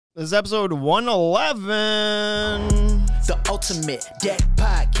This is episode 111. The Ultimate Deck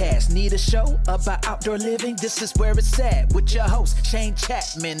Podcast. Need a show about outdoor living? This is where it's at. With your hosts, Shane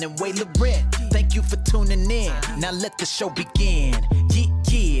Chapman and Way Laurent. Thank you for tuning in. Now let the show begin.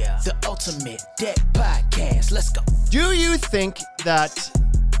 Yeah. The Ultimate Deck Podcast. Let's go. Do you think that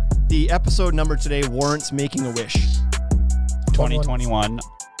the episode number today warrants making a wish? 2021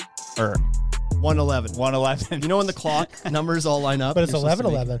 or 111. 111. You know when the clock numbers all line up? But it's You're supposed to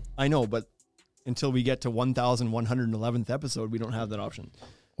 11:11. I know, but until we get to 1111th episode, we don't have that option.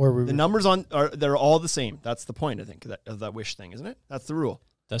 Or The numbers they're all the same. That's the point, I think, of that wish thing, isn't it? That's the rule.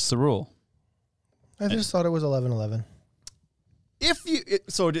 That's the rule. I just thought it was 11:11.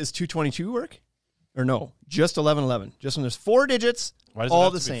 So does 222 work? Or no, just 1111. Just when there's four digits, Why does all it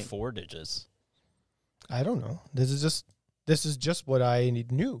have the to same. be 4 digits? I don't know. This is just what I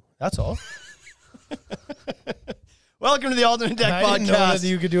knew. That's all. Welcome to the Alternate Deck I didn't know that Podcast.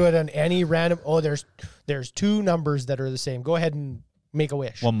 you could do it on any random. Oh, there's two numbers that are the same. Go ahead and make a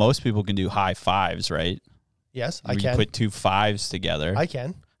wish. Well, most people can do high fives, right? Yes, I Where you can. put 2 5s together. I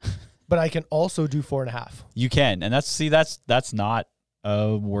can, but I can also do 4.5. You can, and that's not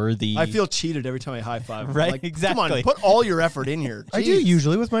a worthy. I feel cheated every time I high five. I'm Right, like, exactly. Come on, put all your effort in here. I do Jeez.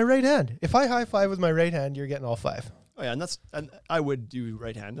 usually with my right hand. If I high five with my right hand, you're getting all 5. Oh yeah, and I would do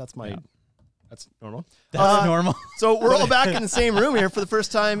right hand. That's that's normal. That's normal. So we're all back in the same room here for the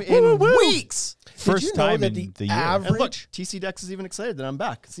first time in weeks. First Did you know time that in the the year. average- And look, TC Dex is even excited that I'm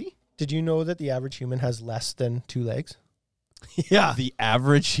back. See? Did you know that the average human has less than 2 legs? Yeah. The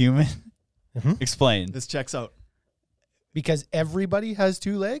average human. Mhm. Explain. This checks out. Because everybody has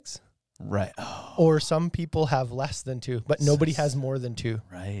 2 legs, Right. Oh, or some people have less than 2, but nobody has more than 2.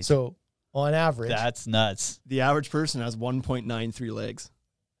 right. So on average, That's nuts. The average person has 1.93 legs.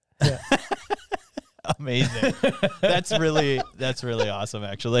 Amazing. That's really awesome,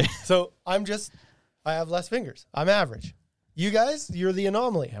 actually. so I have less fingers. I'm average. You guys, you're the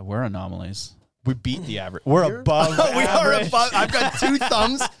anomaly. Yeah, we're anomalies. We beat the average. We're You're- above We are average. above. I've got 2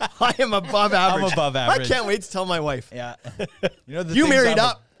 thumbs. I am above average. I'm above average. I can't wait to tell my wife. Yeah. You know the You things married I'm-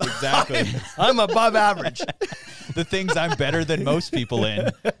 up. Exactly. I'm above average. The things I'm better than most people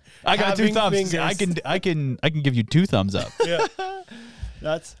in. I got 2 Having thumbs. fingers. I can give you 2 thumbs up. It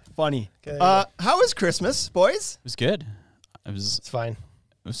That's funny. Okay. How was Christmas, boys? was good. It was It's fine.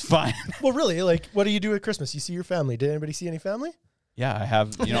 fine. Well, really, like, what do you do at Christmas? You see your family. Did anybody see any family? Yeah, I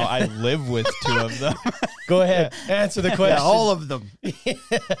have, I live with 2 of them. Go ahead. Answer the question. Yeah, all of them.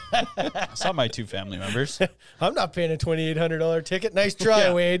 I saw my 2 family members. I'm not paying a $2,800 ticket. Nice try,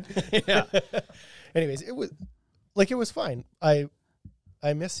 Yeah. Wade. Yeah. Anyways, it was fine. I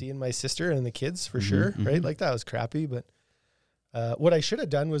miss seeing my sister and the kids for sure, right? Like, that was crappy, but what I should have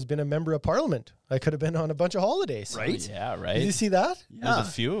done was been a member of parliament. I could have been on a bunch of holidays. Right? Yeah, right. Did you see that? There's a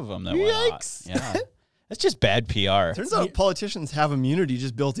few of them that went on. Yikes. Yeah. That's just bad PR. Turns out politicians have immunity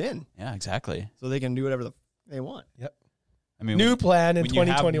just built in, Yeah, exactly. so they can do whatever they want. Yep. I mean, New plan in when you have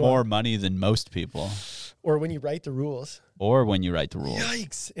 2021. more money than most people, Or when you write the rules. or when you write the rules.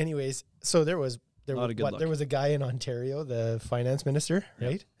 Yikes. Anyways, so there was Not a good look. there was a guy in Ontario, the finance minister,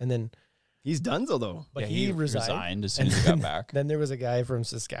 right? And then He's donezo though. but Yeah, he resigned. as soon as he got back. Then there was a guy from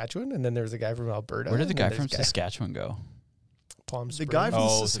Saskatchewan, and then there was a guy from Alberta. Where did the and guy then from there's a Saskatchewan go? Palm The Springs. guy from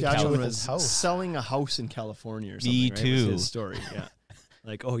Oh, Saskatchewan with was his house. selling a house in California or something. Me right? Was too. his story. Yeah.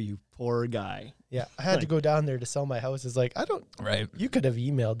 Like, oh, you poor guy. Yeah, I had to go down there to sell my house. It's like, Right. you could have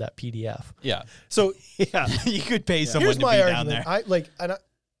emailed that PDF. Yeah. So Yeah. You could pay someone here's to my be argument. down there.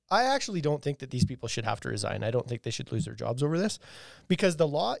 I actually don't think that these people should have to resign. I don't think they should lose their jobs over this, because the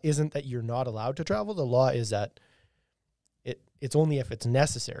law isn't that you're not allowed to travel. The law is that it's only if it's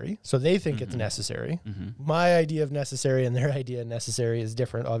necessary. So they think it's necessary. Mm-hmm. My idea of necessary and their idea of necessary is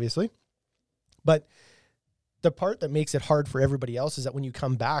different, obviously. But the part that makes it hard for everybody else is that when you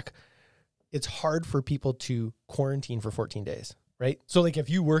come back, it's hard for people to quarantine for 14 days, right? So like if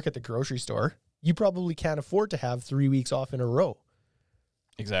you work at the grocery store, you probably can't afford to have 3 weeks off in a row,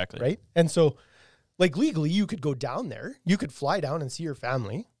 Exactly. right? And so like legally you could go down there, you could fly down and see your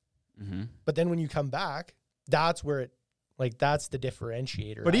family, Mm-hmm. but then when you come back, that's where that's the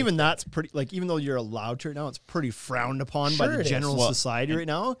differentiator. But I even think. that's pretty, like, even though you're allowed to right now, it's pretty frowned upon by Sure the it is. general Well, society right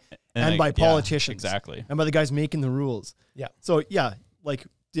now And and by yeah, politicians. exactly. And by the guys making the rules. Yeah. So, yeah, like,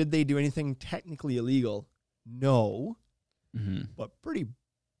 did they do anything technically illegal? No. Mm-hmm. But pretty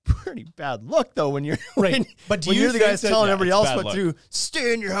bad luck, though, when you're Right. when, But do when you you're the think guys that- telling Yeah, everybody it's else bad what luck. to do.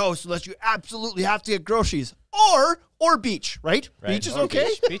 Stay in your house unless you absolutely have to get groceries. Or beach, right? Beach is Or okay.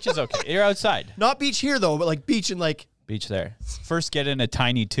 Beach is okay. You're outside. Not beach here, though, but like beach in like Beach there. First, get in a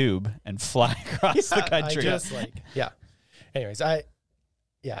tiny tube and fly across the country. I just like, yeah. Anyways,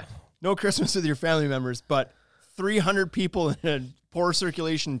 Yeah. No Christmas with your family members, but 300 people in a poor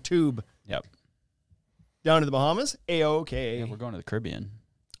circulation tube Yep. down to the Bahamas. A-OK. Yeah, we're going to the Caribbean.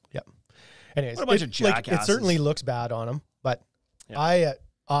 Yep. Anyways, What a bunch of it jackasses. certainly looks bad on them, but Yeah.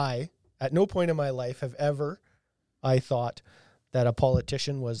 I at no point in my life have ever I thought that a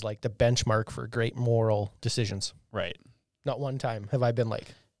politician was like the benchmark for great moral decisions. Right. Not one time have I been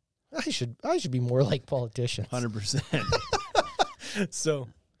like, I should be more like politicians. 100%. So,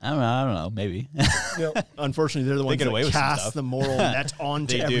 I don't know. Maybe. you know, Unfortunately, they're the ones get away that with some cast stuff. the moral net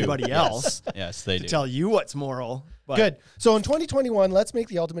onto They do. everybody Yes. else Yes, they to do. tell you what's moral. But good. So in 2021, let's make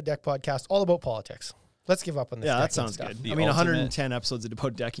the Ultimate Deck podcast all about politics. Let's give up on this. Yeah, that decking sounds stuff. good. The I mean, ultimate- 110 episodes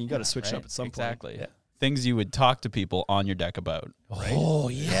about decking. You got to switch it Right? up at some Exactly. point. Things you would talk to people on your deck about. Right? Oh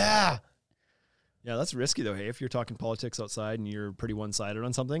yeah. Yeah, that's risky though. Hey, if you're talking politics outside and you're pretty one-sided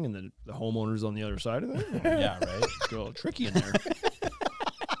on something, and the homeowner's on the other side of it, Yeah, right. it's a little tricky in there.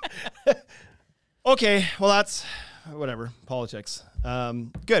 Okay, well that's whatever politics.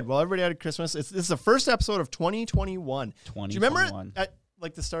 Good. Well, everybody had a Christmas. This is the first episode of 2021. Do you remember 2021. at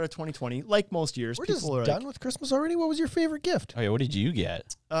like the start of 2020? Like most years, We're people just are done with Christmas already. What was your favorite gift? Oh yeah, what did you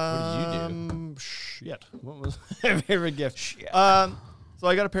get? Like, What did you do? Shit. What was my favorite gift? So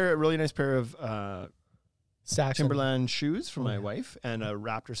I got a really nice pair of Saxon. Timberland shoes for my wife and a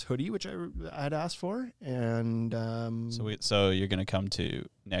Raptors hoodie, which I had asked for. And So you're gonna come to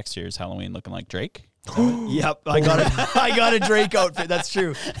next year's Halloween looking like Drake? yep, I got a Drake outfit. That's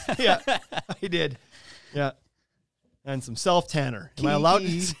true. Yeah, I did. Yeah, and some self tanner. Am I allowed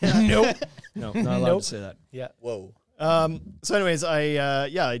to say that? Nope. No, not allowed Nope. to say that. Yeah. Whoa. So, anyways,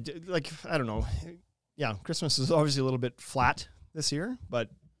 I did, like, I don't know. Yeah, Christmas is obviously a little bit flat this year, but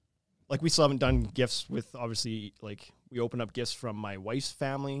like we still haven't done gifts with, obviously, like we opened up gifts from my wife's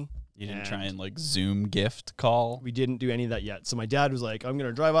family. You didn't try and like Zoom gift call? We didn't do any of that yet. So my dad was like, I'm going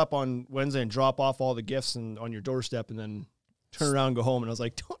to drive up on Wednesday and drop off all the gifts and on your doorstep and then turn around and go home. And I was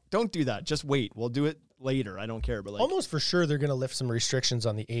like, don't do that. Just wait. We'll do it later. I don't care. But like, Almost for sure they're going to lift some restrictions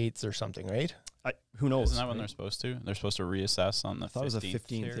on the 8th or something, right? who knows? Isn't that when they're supposed to? They're supposed to reassess on the 15th. I thought it was the 15th,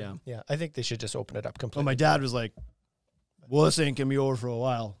 here. yeah. Yeah, I think they should just open it up Well, completely. my dad was like, well, this ain't going to be over for a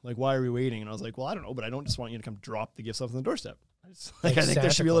while. Like, why are we waiting? And I was like, well, I don't know, but I don't just want you to come drop the gifts off on the doorstep. Like I think there Santa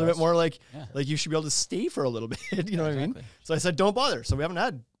should be a little bit Claus. more like Yeah. you should be able to stay for a little bit. You know what I mean? Exactly. So I said, don't bother. So we haven't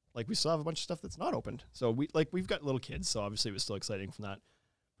had, like, we still have a bunch of stuff that's not opened. So we've got little kids. So obviously it was still exciting from that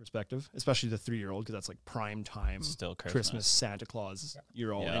perspective, especially the 3-year-old, because that's like prime time. Still Christmas, Santa Claus.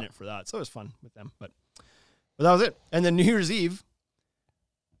 You're all Yeah. in it for that. So it was fun with them. But that was it. And then New Year's Eve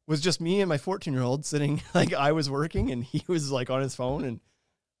was just me and my 14-year-old sitting, like I was working and he was like on his phone, and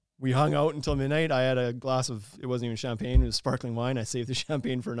we hung out until midnight. I had a glass of, it wasn't even champagne, it was sparkling wine. I saved the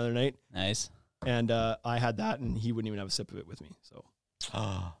champagne for another night. Nice. And I had that and he wouldn't even have a sip of it with me. So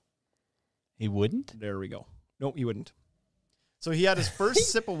He wouldn't? there we go. No, he wouldn't. So he had his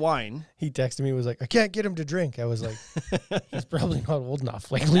first sip of wine. He texted me, was like, I can't get him to drink. I was like, he's probably not old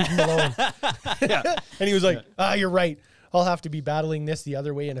enough. Like, leave him alone. Yeah. And he was like, you're right. I'll have to be battling this the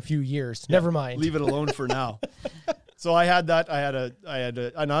other way in a few years. Never mind. Leave it alone for now. So I had that. I had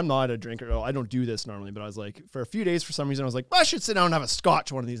a, and I'm not a drinker. I don't do this normally, but I was like, for a few days, for some reason, I was like, I should sit down and have a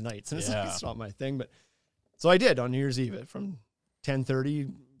scotch one of these nights. And it's, like, it's not my thing, but so I did on New Year's Eve from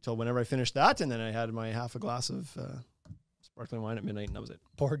 10:30 till whenever I finished that. And then I had my half a glass of sparkling wine at midnight, and that was it.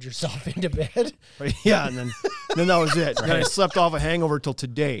 Poured yourself into bed. Right? Yeah. And then that was it. Then I slept off a hangover till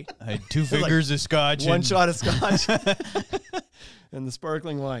today. I had 2 fingers of scotch. One and- shot of scotch and the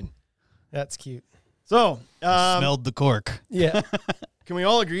sparkling wine. That's cute. So, smelled the cork. Yeah. can we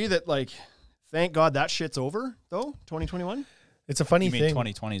all agree that, like, thank God that shit's over, though? 2021? It's a funny You mean thing.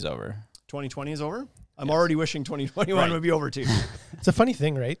 2020's over? 2020 is over? I'm already wishing 2021 would be over, too. It's a funny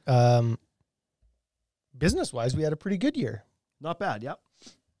thing, right? Business-wise, we had a pretty good year. Not bad, yep.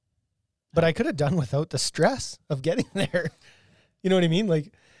 But I could have done without the stress of getting there. You know what I mean?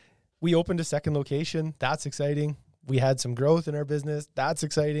 Like, we opened a second location. That's exciting. We had some growth in our business. That's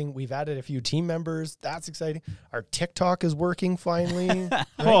exciting. We've added a few team members. That's exciting. Our TikTok is working finally.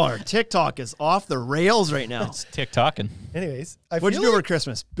 Oh, our TikTok is off the rails right now. It's TikToking. Anyways, What'd you do over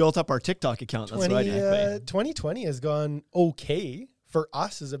Christmas? Built up our TikTok account. That's what I did. 2020 has gone okay for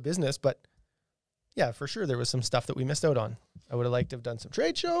us as a business, but yeah, for sure there was some stuff that we missed out on. I would have liked to have done some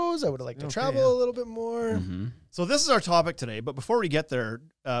trade shows. I would have liked to travel a little bit more. Mm-hmm. So this is our topic today, but before we get there,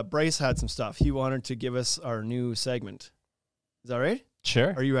 Bryce had some stuff. He wanted to give us our new segment. Is that right?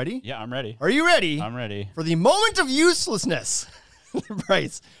 Sure. Are you ready? Yeah, I'm ready. Are you ready? I'm ready. For the moment of uselessness.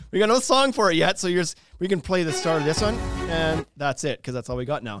 Bryce, we got no song for it yet, so we can play the start of this one, and that's it, because that's all we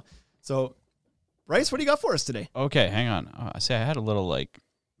got now. So, Bryce, what do you got for us today? Okay, hang on. I say I had a little like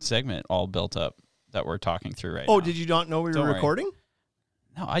segment all built up that we're talking through right now. Oh, did you not know we Don't were worry. recording?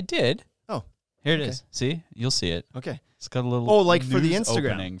 No, I did. Oh, Here it okay. is. See? You'll see it. Okay. It's got a little Oh, like for the news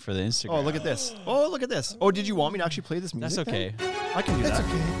Instagram. opening for the Instagram. Oh, look at this. Oh, look at this. Oh, did you want me to actually play this music? That's okay. then? I can do It's that.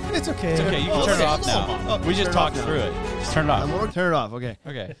 okay. It's okay. It's okay. You can Oh, turn it okay. off now. Oh, We turn just it talked off through now. it. Just turn it I'm off. gonna turn it off. Okay.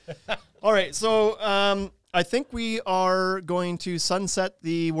 Okay. All right. So I think we are going to sunset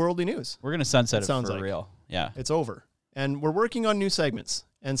the worldly news. We're gonna sunset It it sounds for like. real. Yeah. It's over, and we're working on new segments.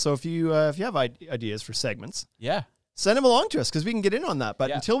 And so if you have ideas for segments, Yeah. send them along to us because we can get in on that. But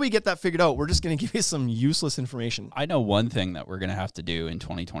Yeah. until we get that figured out, we're just going to give you some useless information. I know one thing that we're gonna have to do in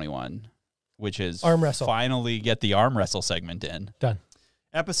 2021, which is Arm wrestle. Finally get the arm wrestle segment in. Done.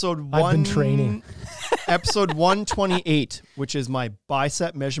 Episode I've been training. Episode 128, which is my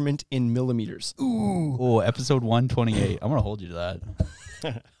bicep measurement in millimeters. Oh, episode 128. I'm gonna hold you to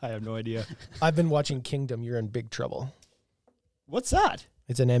that. I have no idea. I've been watching Kingdom. You're in big trouble. What's that?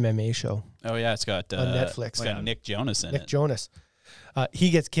 It's an MMA show. Oh yeah, it's got On Netflix. It's got Yeah. Nick Jonas in Nick it. Jonas. He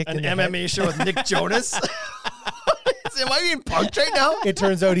gets kicked An in the head. MMA show with Nick Jonas? Am I being punked right now? It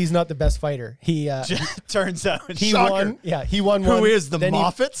turns out he's not the best fighter. He Turns out he Shocker. won. Yeah, he won one. Who is the Then he-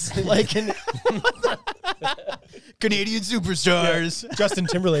 Moffats? Like, Canadian superstars. Justin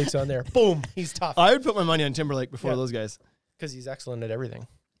Timberlake's on there. Boom. He's tough I would put my money on Timberlake before Yeah. those guys. because he's excellent at everything.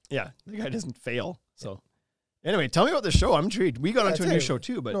 Yeah, the guy doesn't fail. So, anyway, tell me about the show. I'm intrigued. We got onto a That's new it. show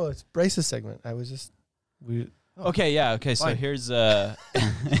too, but No, it's Bryce's segment. I was just Okay, yeah. Okay, so Fine. here's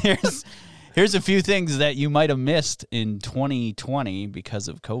here's a few things that you might have missed in 2020 because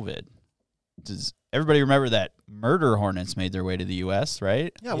of COVID. Does everybody remember that murder hornets made their way to the U.S.,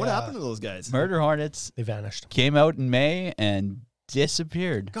 right? yeah, what Yeah. happened to those guys? Murder hornets they vanished. came out in May and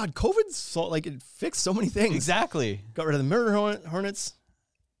disappeared. God, COVID's so, like it fixed so many things. Exactly. Got rid of the murder hornets.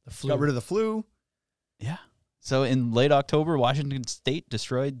 The flu. Got rid of the flu. Yeah. So in late October, Washington State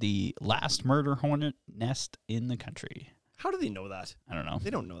destroyed the last murder hornet nest in the country. How do they know that? I don't know. They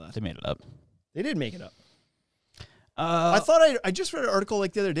don't know that. They made it up. They did make it up. I thought I just read an article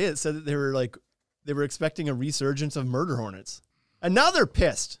like the other day that said that they were expecting a resurgence of murder hornets, and now they're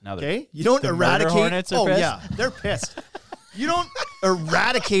pissed. Now they're- Okay, you don't the murder eradicate. hornets are pissed? Yeah, they're pissed. You don't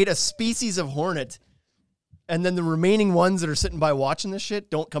eradicate a species of hornet, and then the remaining ones that are sitting by watching this shit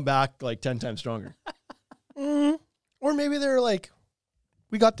don't come back like 10 times stronger. Or maybe they're like,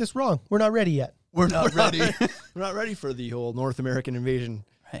 we got this wrong. We're not ready yet. We're not ready. We're not ready for the whole North American invasion.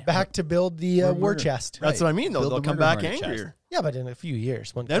 Back to build the war murder. chest. That's what I mean, though. Build They'll the come murder back hornet chest. angrier. Yeah, but in a few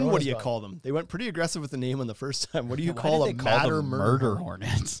years. When Then what Corona's do you gone. call them? They went pretty aggressive with the name on the first time. What do you Why call did a they call matter them murder?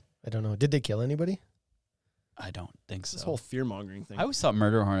 hornets? I don't know. Did they kill anybody? I don't think so. This whole fear mongering thing. I always thought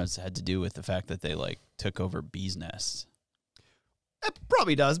murder hornets had to do with the fact that they like took over bees' nests. It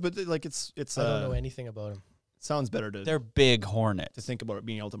probably does, but like it's I don't know anything about them. sounds better to They're big hornets, think about it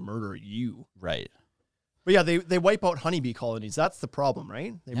being able to murder you. right? But yeah, they wipe out honeybee colonies. That's the problem,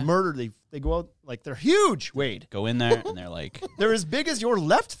 right? They Yeah. murder. They go out like they're huge. Wade, Go in there and they're like they're as big as your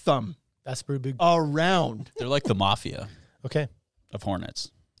left thumb That's pretty big. around. they're like the mafia Okay, of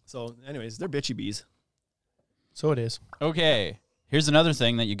hornets. So, anyways, they're bitchy bees. so it is. Okay, here's another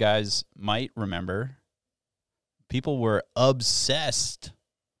thing that you guys might remember. People were obsessed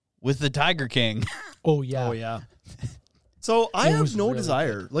with the Tiger King. Oh yeah. Oh yeah. So I It have was no really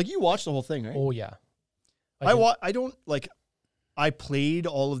desire. Like you watched the whole thing, right? Oh yeah. I don't like. I played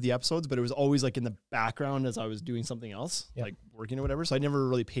all of the episodes, but it was always like in the background as I was doing something else, Yeah. like working or whatever. So I never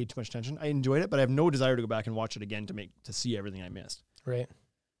really paid too much attention. I enjoyed it, but I have no desire to go back and watch it again to see everything I missed. Right.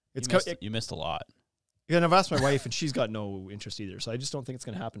 It's You missed a lot. and I've asked my wife, and she's got no interest either. So I just don't think it's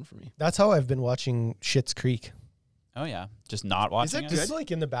going to happen for me. That's how I've been watching Schitt's Creek. Oh yeah, just not watching it it. good? Just like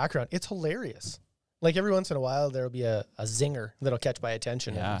in the background. It's hilarious. Like every once in a while there'll be a zinger that'll catch my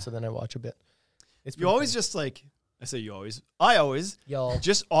attention. Yeah. And so then I watch a bit. It's You always just like I always y'all.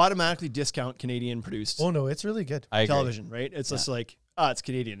 just automatically discount Canadian produced Oh no, it's really good. I agree. television, right? It's just like it's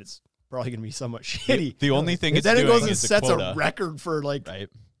Canadian. It's probably going to be somewhat shitty. The only thing it's then it doing goes and is the sets quota, a record for like, right?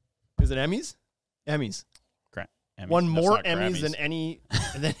 is it Emmys? Emmys. Emmys. Won That's more not Emmys Grammys.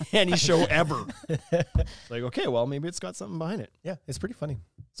 than any show ever. Like, okay, well, maybe it's got something behind it. Yeah, it's pretty funny.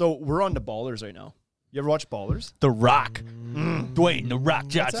 So we're on to Ballers right now. You ever watch Ballers? The Rock, Dwayne The Rock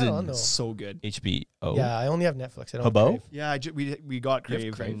What's that Johnson. on, though? So good. HBO. Yeah, I only have Netflix. I don't have Hubbo? Crave. Yeah, we got You have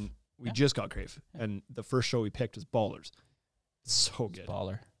Crave, Crave? and we Yeah. just got Crave, and the first show we picked was Ballers. So good.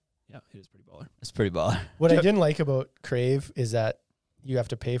 Baller. Yeah, it is pretty baller. It's pretty baller. What Yeah. I didn't like about Crave is that you have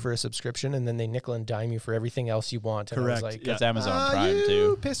to pay for a subscription and then they nickel and dime you for everything else you want. And I Correct. was like, Yeah. It's Amazon Prime you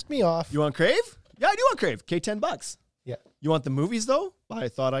too. pissed me off. You want Crave? Yeah, I do want Crave. $10. Yeah. You want the movies though? I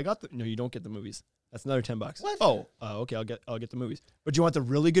thought I got no. You don't get the movies. That's another $10. What? Oh, okay. I'll get the movies. But you want the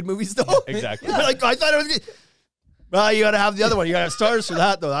really good movies though? Exactly. Like I thought it was good. Well, you got to have the other one. You got to have stars for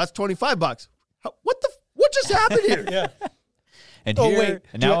that though. That's $25. What just happened here? Yeah. And Oh, here, wait.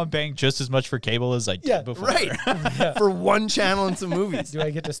 and now I'm paying just as much for cable as I did Yeah, before. Right. For one channel and some movies. Do I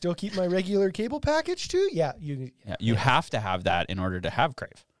get to still keep my regular cable package too? Yeah. Yeah, you have to have that in order to have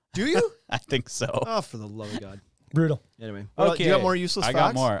Crave. Do you? I think so. Oh, for the love of God. Brutal. Anyway. Well, do you got more useless I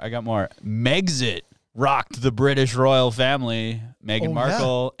facts? got more. Megxit rocked the British royal family. Meghan Oh,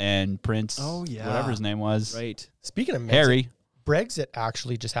 Markle and Prince, Oh, yeah. whatever his name was, Right. Speaking of Brexit, Harry. Brexit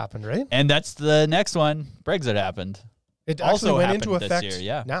actually just happened, right? And that's the next one. Brexit happened. It Also actually went into happened this effect year,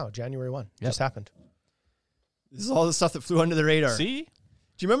 yeah. now, January 1. Yep. Just happened. This is all the stuff that flew under the radar. See? Do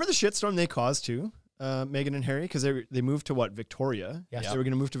you remember the shitstorm they caused too, Meghan and Harry? Because they moved to what, Victoria? Yes. They were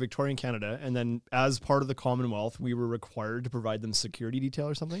going to move to Victorian Canada, and then as part of the Commonwealth, we were required to provide them security detail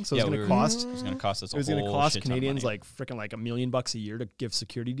or something. So Yeah, it was we going were- to cost. It was going to cost us. It was going to cost shit ton of Canadians money. like freaking like $1 million a year to give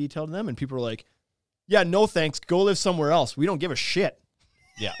security detail to them, and people were like, "Yeah, no thanks. Go live somewhere else. We don't give a shit."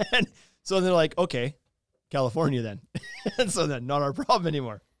 Yeah. And so they're like, "Okay, California then." And so then, not our problem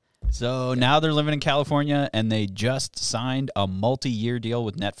anymore. So now they're living in California, and they just signed a multi-year deal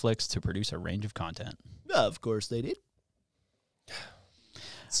with Netflix to produce a range of content. Of course they did.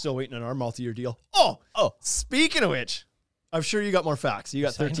 Still waiting on our multi-year deal. Oh, speaking of which, I'm sure you got more facts. You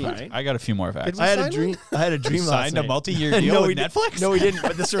got Signed 13, what? right? I got a few more facts. I had a sign dream. I had a dream last Signed a night. multi-year deal No, with we didn't. Netflix? No, we didn't.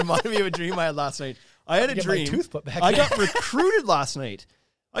 But this reminded me of a dream I had last night. I had a Get my dream. tooth put back I in. got recruited last night.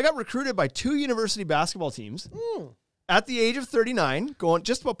 I got recruited by 2 university basketball teams at the age of 39, going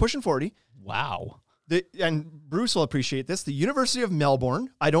just about pushing 40. Wow. And Bruce will appreciate this. The University of Melbourne.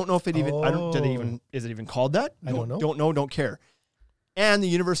 I don't know if it even. Is it even called that? I don't know. Don't know. Don't care. And the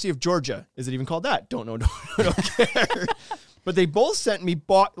University of Georgia. Is it even called that? Don't know. Don't care. But they both sent me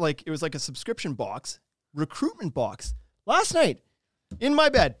it was like a subscription box, recruitment box last night in my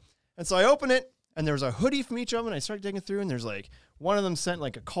bed. And so I open it, and there was a hoodie from each of them, and I started digging through, and there's like one of them sent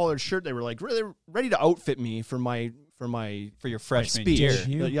like a collared shirt. They were like really ready to outfit me for your freshman speech.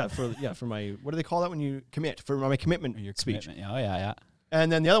 year. For my, what do they call that when you commit? For my commitment Your speech. commitment. Oh, yeah. And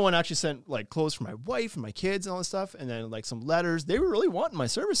then the other one actually sent like clothes for my wife and my kids and all this stuff. And then like some letters. They were really wanting my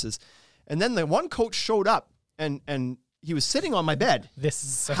services. And then the one coach showed up and he was sitting on my bed This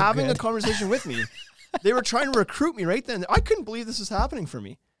is so having good. a conversation with me. They were trying to recruit me right then. I couldn't believe this was happening for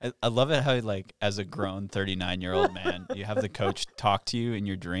me. I love it how, like, as a grown 39-year-old man, you have the coach talk to you in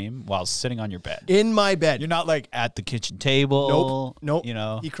your dream while sitting on your bed. In my bed. You're not, like, at the kitchen table. Nope. You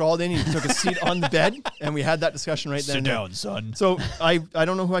know? He crawled in, he took a seat on the bed, and we had that discussion right then. Sit and there. down, son. So I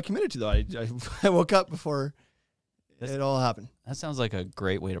don't know who I committed to though. I woke up before it all happened. That sounds like a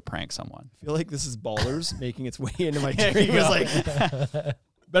great way to prank someone. I feel like this is Ballers making its way into my There dream. you It was go. like,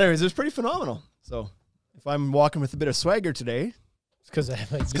 but anyways, it was pretty phenomenal. So if I'm walking with a bit of swagger today, It's because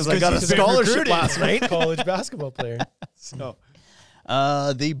I got a scholarship last night. college basketball player. So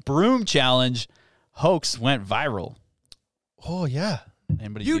The Broom Challenge hoax went viral. Oh yeah,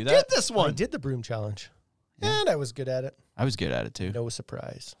 Anybody you do did that? this I one. did the broom challenge, and I was good at it. I was good at it, too. No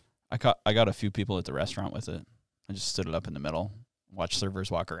surprise. I got a few people at the restaurant with it. I just stood it up in the middle, watched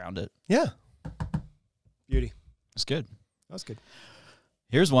servers walk around it. Yeah. Beauty. It's good. That was good.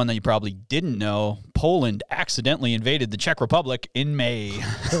 Here's one that you probably didn't know. Poland accidentally invaded the Czech Republic in May.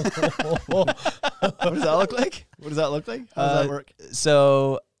 What does that look like? What does that look like? How does that work?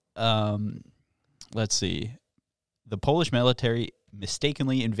 So, let's see. The Polish military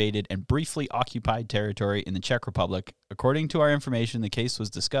mistakenly invaded and briefly occupied territory in the Czech Republic. According to our information, the case was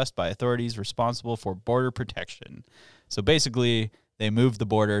discussed by authorities responsible for border protection. So basically, they moved the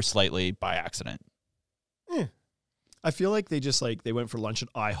border slightly by accident. I feel like they just they went for lunch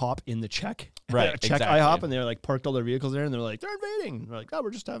at IHOP in the Czech. Right, Czech exactly. IHOP, and they like parked all their vehicles there, and they're like, they're invading. We're like, oh,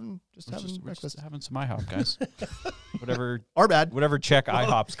 we're just having We're breakfast. just having some IHOP, guys. Our bad. Whatever Czech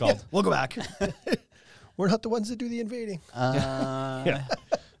IHOP's called. We'll go back. We're not the ones that do the invading.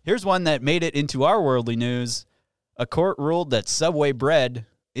 Here's one that made it into our worldly news. A court ruled that Subway bread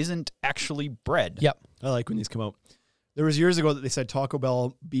isn't actually bread. Yep. I like when these come out. There was years ago that they said Taco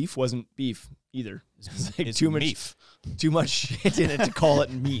Bell beef wasn't beef either. It's like It's too much beef. too much shit in it to call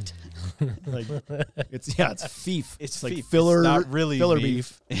it meat. Like it's beef. It's like beef. filler, It's not really filler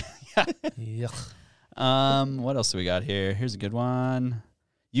beef. beef. Yuck. What else do we got here? Here's a good one.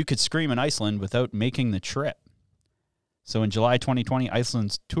 You could scream in Iceland without making the trip. So in July 2020,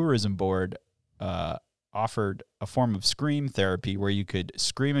 Iceland's tourism board offered a form of scream therapy where you could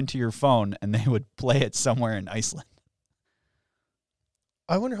scream into your phone and they would play it somewhere in Iceland.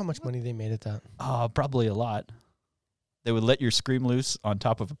 I wonder how much money they made at that. Probably a lot. they would let your scream loose on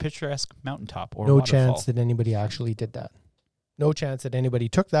top of a picturesque mountaintop or No waterfall. chance that anybody actually did that. No chance that anybody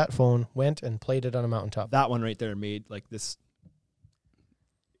took that phone, went and played it on a mountaintop. That one right there made like this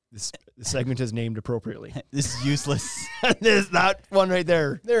segment is named appropriately. This is useless. That one right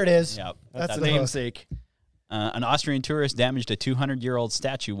there. There it is. Yep. That's the the hook. namesake. An Austrian tourist damaged a 200-year-old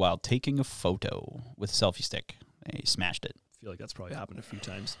statue while taking a photo with a selfie stick. They smashed it. I feel like that's probably happened a few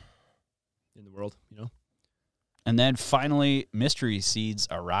times in the world, you know? And then finally, mystery seeds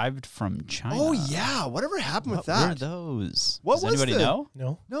arrived from China. Oh, yeah. Whatever happened with What that? were those? What Does was anybody the- know?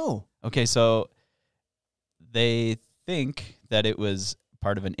 No. No. Okay, so they think that it was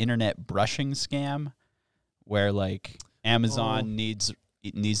part of an internet brushing scam where like Amazon needs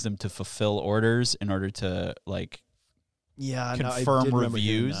them to fulfill orders in order to like Yeah. confirm did remember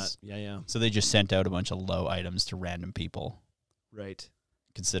hearing reviews. that. Yeah. So they just sent out a bunch of low items to random people, Right.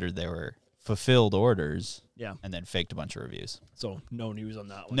 considered they were fulfilled orders, Yeah. and then faked a bunch of reviews. So no news on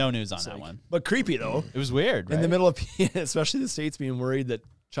that one. No news on It's that like- one. But creepy, though. It was weird, right? In the middle of, especially the States being worried that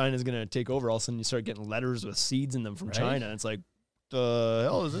China's going to take over, all of a sudden you start getting letters with seeds in them from Right. China. And it's like, the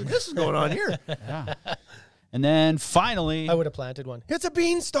hell is this is going on here? Yeah. And then finally, I would have planted one. It's a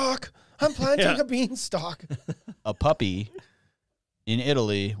beanstalk. I'm planting Yeah. a beanstalk. a puppy in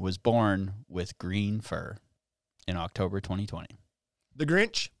Italy was born with green fur in October 2020. The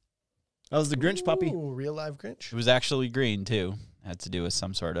Grinch. That was the Grinch puppy. Ooh, real live Grinch. It was actually green too. Had to do with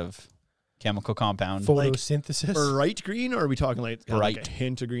some sort of chemical compound. Photosynthesis. Bright green, or are we talking like, kind of like Bright. a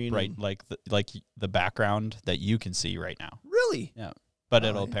hint of green? Right, like the background that you can see right now. Really? Yeah. But Oh,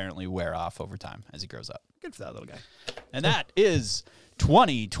 it'll yeah. apparently wear off over time as he grows up. Good for that little guy. And that is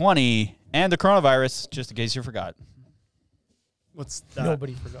 2020 and the coronavirus, just in case you forgot. What's that?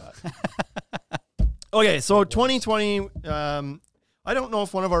 Nobody forgot. Okay, so 2020. I don't know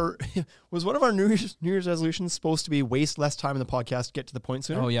if one of our New Year's resolutions supposed to be waste less time in the podcast, get to the point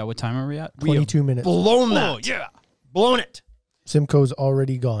sooner. Oh yeah, what time are we at? We have 22 minutes. blown that. Oh yeah. Blown it. Simcoe's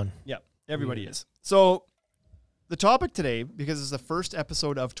already gone. Yeah, everybody is. So the topic today, because it's the first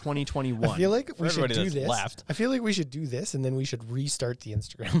episode of 2021. I feel like we should everybody do that's this. left. I feel like we should do this, and then we should restart the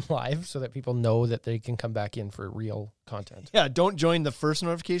Instagram live so that people know that they can come back in for real content. Yeah, don't join the first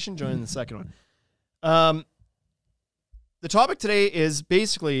notification, join the second one. The topic today is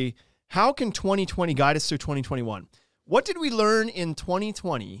basically how can 2020 guide us through 2021? What did we learn in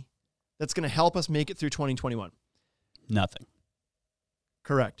 2020 that's going to help us make it through 2021? Nothing.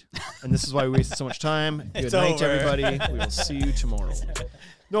 Correct. And this is why we wasted so much time. Good It's night, over. everybody. We will see you tomorrow.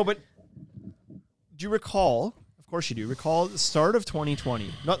 No, but do you recall? Of course you do. Recall the start of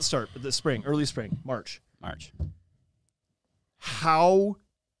 2020. Not the start, but the spring, early spring, March. How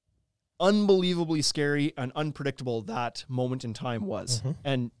unbelievably scary and unpredictable that moment in time was.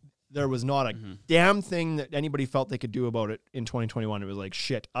 And there was not a damn thing that anybody felt they could do about it in 2021. It was like,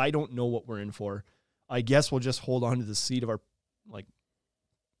 shit, I don't know what we're in for. I guess we'll just hold on to the seat of our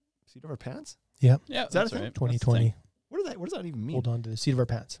pants. Yeah. Yeah, that that's a thing? right. 2020. What does that even mean? Hold on to the seat of our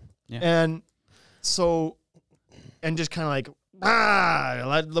pants. And so, and just kind of like,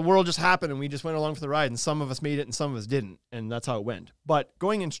 the world just happened and we just went along for the ride, and some of us made it and some of us didn't. And that's how it went. But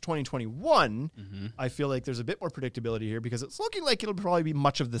going into 2021, I feel like there's a bit more predictability here because it's looking like it'll probably be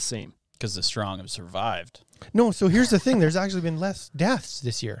much of the same. Because the strong have survived. No, so here's the thing. There's actually been less deaths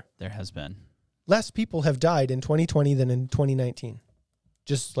this year. There has been. Less people have died in 2020 than in 2019.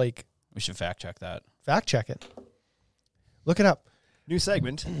 Just like We should fact check that. fact check it. Look it up. New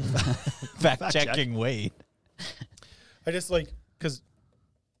segment. Fact check. checking Wade. I just like, because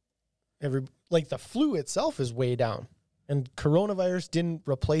the flu itself is way down, and coronavirus didn't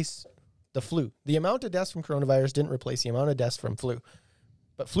replace the flu. The amount of deaths from coronavirus didn't replace the amount of deaths from flu.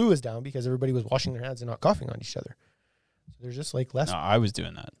 But flu is down because everybody was washing their hands and not coughing on each other. So there's just like less. No, I was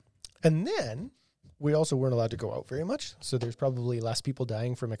doing that. And then we also weren't allowed to go out very much. So there's probably less people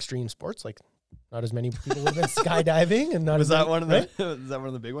dying from extreme sports. Like not as many people would have been skydiving, and not Was as that many, one of the? right? Is that one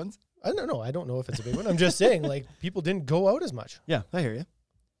of the big ones? I don't know. I don't know if it's a big one. I'm just saying, like, people didn't go out as much. Yeah, I hear you.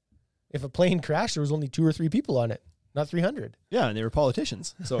 If a plane crashed, there was only 2 or 3 people on it, not 300. Yeah, and they were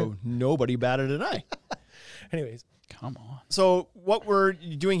politicians, so nobody batted an eye. Anyways, Come on. So what we're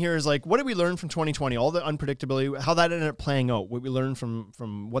doing here is like, what did we learn from 2020? All the unpredictability, how that ended up playing out. What we learned from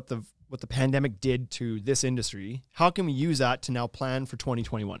what the pandemic did to this industry. How can we use that to now plan for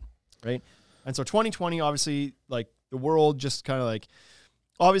 2021, right? And so 2020, obviously, like the world just kind of like,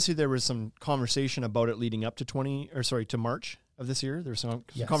 obviously there was some conversation about it leading up to March of this year. There was some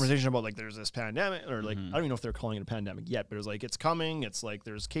conversation about like there's this pandemic, or like I don't even know if they're calling it a pandemic yet, but it was like it's coming. It's like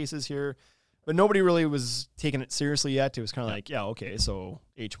there's cases here. But nobody really was taking it seriously yet. It was kind of like, yeah, okay, so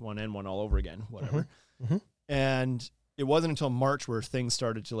H1N1 all over again, whatever. And it wasn't until March where things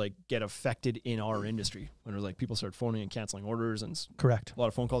started to like get affected in our industry, when it was like people started phoning and canceling orders, and Correct. a lot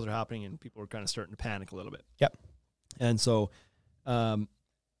of phone calls are happening, and people were kind of starting to panic a little bit. Yep. And so that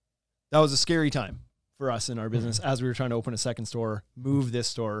was a scary time for us in our business as we were trying to open a second store, move this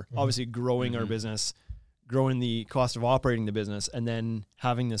store, obviously growing our business, growing the cost of operating the business, and then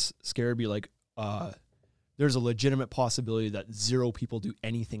having this scare be like, there's a legitimate possibility that 0 people do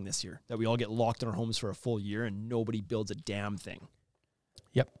anything this year, that we all get locked in our homes for a full year and nobody builds a damn thing.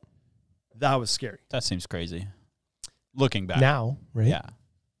 Yep. That was scary. That seems crazy. Looking back. Now, right? Yeah.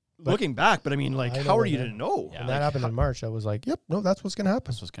 Looking back, but I mean, like, I know how are when you that- to know? Yeah. When that happened in March, I was like, yep, no, that's what's going to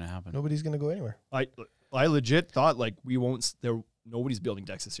happen. That's what's going to happen. Nobody's going to go anywhere. I legit thought like we won't. Nobody's building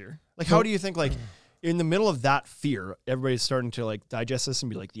decks this year. Like, how do you think like in the middle of that fear, everybody's starting to like digest this and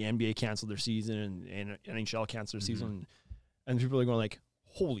be like, the NBA canceled their season and NHL canceled their season, and people are going like,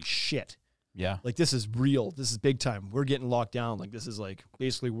 holy shit, Yeah. like this is real. This is big time. We're getting locked down. Like this is like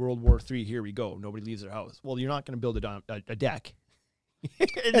basically World War III. Here we go. Nobody leaves their house. Well, you're not going to build a deck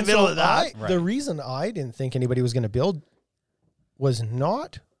in the middle of that. Right. The reason I didn't think anybody was going to build was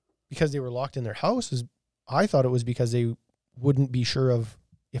not because they were locked in their house. I thought it was because they wouldn't be sure of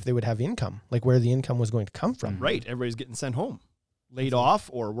if they would have income, like where the income was going to come from. Right. Everybody's getting sent home, laid off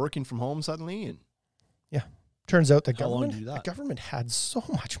or working from home suddenly. And Turns out the How long government, do you do that? the government had so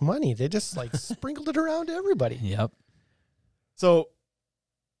much money. They just like sprinkled it around to everybody. Yep. so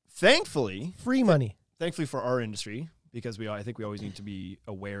thankfully Free money. for our industry, because I think we always need to be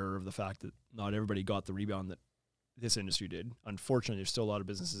aware of the fact that not everybody got the rebound that this industry did. Unfortunately, there's still a lot of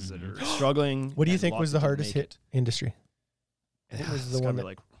businesses that are struggling. What do you and think lots was the that didn't hardest make hit industry? it. What was It's the gotta one be that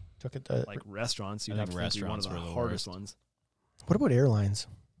like took it? The, restaurants. You'd I have think to think one of restaurants the were the hardest worst. ones. what about airlines?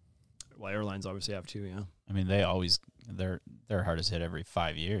 Well, airlines obviously have too. Yeah. I mean, they're hardest hit every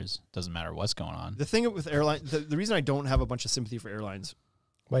 5 years. Doesn't matter what's going on. The thing with airlines, the reason I don't have a bunch of sympathy for airlines.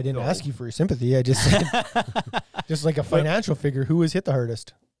 Well, I didn't No. ask you for your sympathy. I just said, just like a financial figure, who was hit the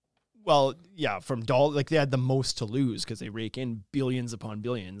hardest? Well, yeah, from like they had the most to lose because they rake in billions upon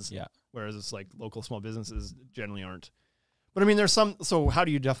billions. Yeah. Whereas it's like local small businesses generally aren't. But I mean, there's some. So how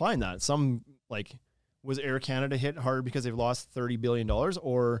do you define that? Some like, was Air Canada hit hard because they've lost $30 billion,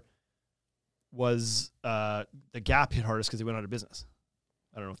 or was the Gap hit hardest because they went out of business?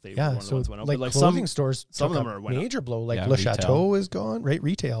 I don't know if they were one of the So ones that went out. like, but like clothing stores, some of took them a are went up. major blow. Like Yeah, Le retail. Chateau is gone. Right,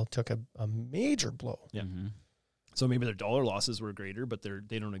 retail took a major blow. Yeah. Mm-hmm. So maybe their dollar losses were greater, but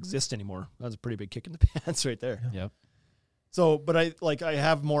they don't exist anymore. That's a pretty big kick in the pants right there. Yep. So, but I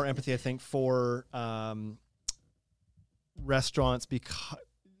have more empathy, I think, for restaurants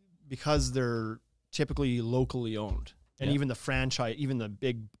because they're typically locally owned, and Yeah. even the franchise, even the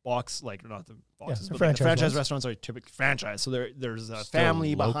big box, like not the boxes, the but like the franchise franchise ones. restaurants are typically franchised. So there's a Still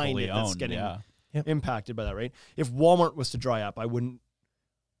family behind locally it that's owned, getting yeah. impacted by that, right? If Walmart was to dry up, I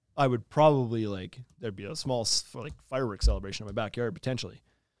would probably there'd be a small like fireworks celebration in my backyard potentially.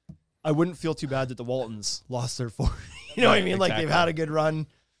 I wouldn't feel too bad that the Waltons lost their you know what I Right, mean? Like they've exactly. had a good run,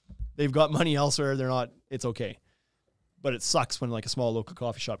 they've got money elsewhere. They're not. It's okay, but it sucks when like a small local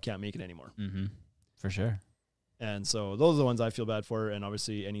coffee shop can't make it anymore. Mm-hmm. For sure. And so those are the ones I feel bad for. And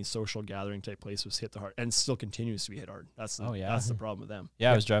obviously, any social gathering type place was hit the hard, and still continues to be hit hard. That's the problem with them.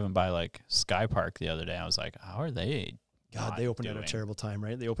 Yeah, I was driving by like Sky Park the other day. I was like, how are they? God, not they opened at doing? a terrible time,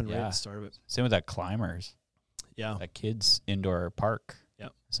 right? They opened right at Yeah. the start of it. Same with that Climbers, Yeah. that kids indoor park. Yeah.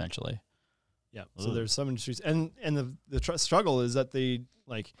 Essentially. Yeah. So Ugh. there's some industries, and the struggle is that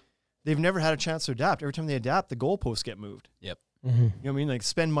they've never had a chance to adapt. Every time they adapt, the goalposts get moved. Mm-hmm. You know what I mean? Like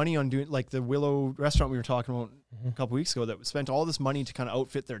spend money on doing like the Willow restaurant we were talking about a couple weeks ago that spent all this money to kind of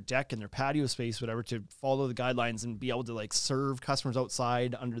outfit their deck and their patio space, whatever, to follow the guidelines and be able to like serve customers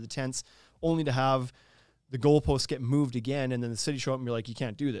outside under the tents, only to have the goalposts get moved again, and then the city show up and be like, you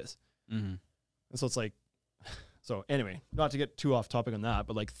can't do this. Mm-hmm. And so it's like, so anyway, not to get too off topic on that,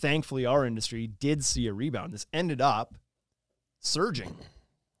 but like thankfully our industry did see a rebound. This ended up surging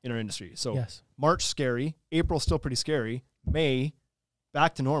in our industry. So Yes. March, scary. April, still pretty scary. May,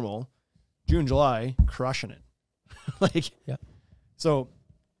 back to normal. June, July, crushing it. Yeah. So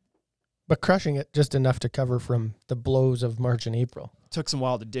But crushing it just enough to cover from the blows of March and April. took some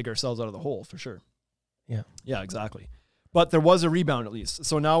while to dig ourselves out of the hole for sure. Yeah. Yeah, exactly. But there was a rebound at least.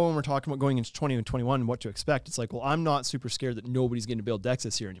 So now when we're talking about going into 20 and 21 and what to expect, it's like, well, I'm not super scared that nobody's going to build decks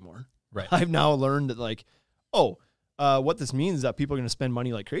this year anymore. Right. I've now learned that what this means is that people are going to spend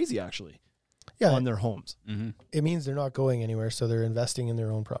money like crazy actually Yeah. on their homes. Mm-hmm. It means they're not going anywhere, so they're investing in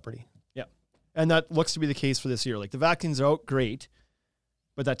their own property. And that looks to be the case for this year. Like the vaccines are out, great,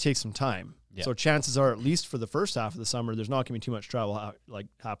 but that takes some time. Yeah. So chances are, at least for the first half of the summer, there's not going to be too much travel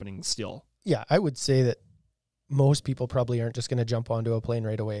happening still. Yeah, I would say that most people probably aren't just going to jump onto a plane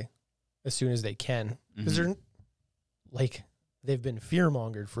right away as soon as they can, because they're like, they've been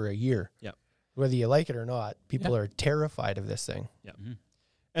fear-mongered for a year. Yeah. Whether you like it or not, people are terrified of this thing. Yeah.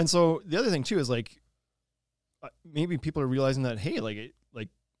 And so the other thing too is like, maybe people are realizing that, hey, like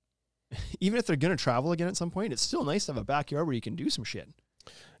even if they're going to travel again at some point, it's still nice to have a backyard where you can do some shit.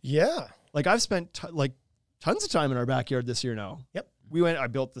 Yeah. Like I've spent tons of time in our backyard this year now. Yep. I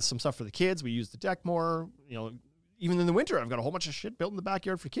built some stuff for the kids. We used the deck more, even in the winter, I've got a whole bunch of shit built in the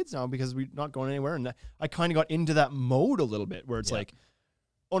backyard for kids now because we're not going anywhere. And I kind of got into that mode a little bit where it's like,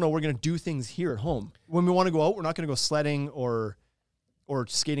 oh no, we're going to do things here at home. When we want to go out, we're not going to go sledding or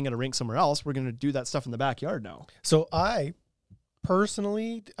skating at a rink somewhere else. We're going to do that stuff in the backyard now. So I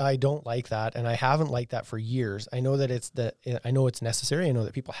personally, I don't like that. And I haven't liked that for years. I know that I know it's necessary. I know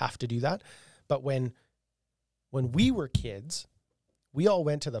that people have to do that. But when we were kids, we all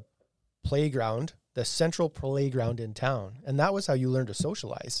went to the playground, the central playground in town. And that was how you learned to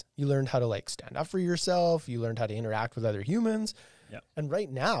socialize. You learned how to like stand up for yourself. You learned how to interact with other humans. Yeah. And right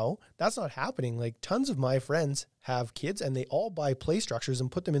now, that's not happening. Like tons of my friends have kids and they all buy play structures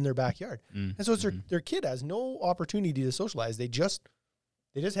and put them in their backyard. And so it's their kid has no opportunity to socialize. They just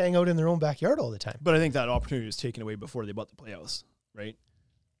hang out in their own backyard all the time. But I think that opportunity was taken away before they bought the playhouse, right?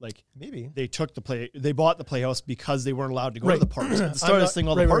 Like maybe they bought the playhouse because they weren't allowed to go to the parks. At the start of this thing,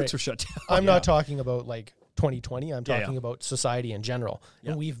 all the parks were shut down. I'm not talking about like 2020. I'm talking about society in general.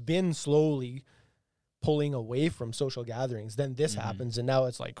 And we've been slowly pulling away from social gatherings. Then this happens, and now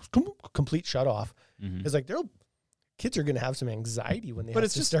it's like complete shut off. It's like kids are going to have some anxiety when they have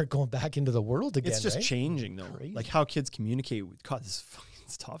to start going back into the world again. It's just right? changing though, like how kids communicate with. God, this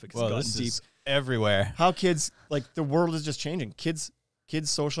topic has gotten deep. Is everywhere. How kids the world is just changing. Kids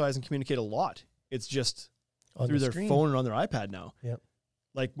socialize and communicate a lot. It's just through their phone or on their iPad now. Yep.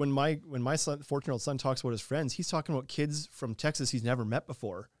 Like when my son, 14-year-old son, talks about his friends, he's talking about kids from Texas he's never met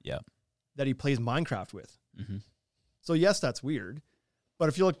before. Yeah. That he plays Minecraft with. So yes, that's weird. But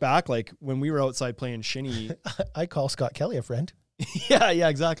if you look back, like when we were outside playing shinny, I call Scott Kelly a friend. yeah,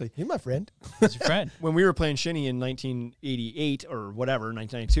 exactly. You're my friend. He's your friend. When we were playing shinny in 1988 or whatever,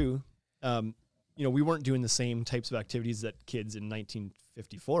 1992, we weren't doing the same types of activities that kids in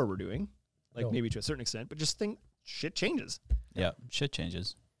 1954 were doing, maybe to a certain extent, but just shit changes. Yeah, shit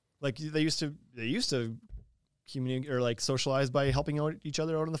changes. Like they used to communicate or like socialize by helping out each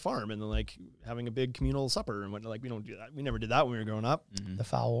other out on the farm and then like having a big communal supper and whatnot. Like we don't do that. We never did that when we were growing up. The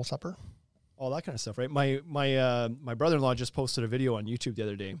fowl supper, all that kind of stuff, right? My brother-in-law just posted a video on YouTube the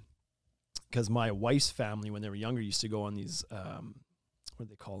other day because my wife's family, when they were younger, used to go on these what do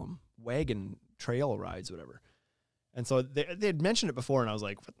they call them? Wagon trail rides, whatever. And so they had mentioned it before, and I was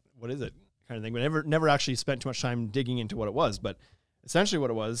like, what is it? Kind of thing. But never actually spent too much time digging into what it was. But essentially what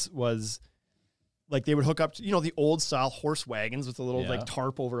it was like they would hook up to, the old style horse wagons with a little like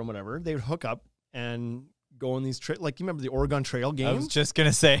tarp over them, whatever. They would hook up and go on these like you remember the Oregon Trail game? I was just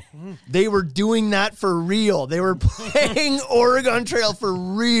gonna say they were doing that for real. They were playing Oregon Trail for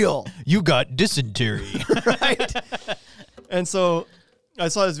real. You got dysentery. Right. And so I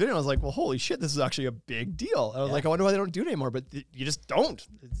saw this video and I was like, well, holy shit, this is actually a big deal. I was like, I wonder why they don't do it anymore. But you just don't.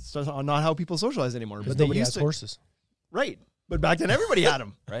 It's not how people socialize anymore. But nobody has horses. Right. But back then everybody had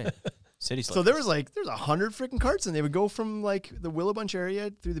them. Right. City so there's 100 freaking carts and they would go from like the Willowbunch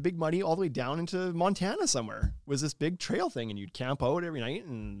area through the Big Muddy all the way down into Montana somewhere. It was this big trail thing and you'd camp out every night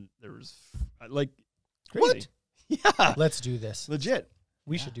and there was like crazy. What? Yeah. Let's do this. Legit.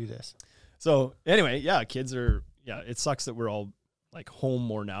 We should do this. So anyway, kids are, it sucks that we're all like home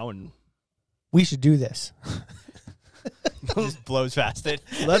more now and we should do this. Just blows past it.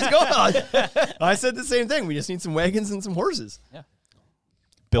 Let's go. I said the same thing. We just need some wagons and some horses. Yeah.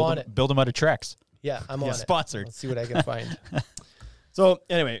 Build them out of Trex. Yeah, I'm on it. Sponsored. Let's see what I can find. So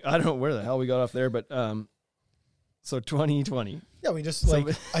anyway, I don't know where the hell we got off there, but so 2020. Yeah, we just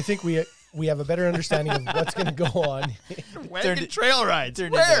I think we have a better understanding of what's going to go on. Wagon trail rides.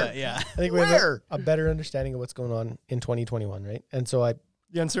 Where? Yeah. I think we have a better understanding of what's going on in 2021, right? And so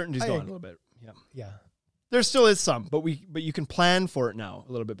the uncertainty's gone a little bit. Yeah. Yeah. There still is some, but you can plan for it now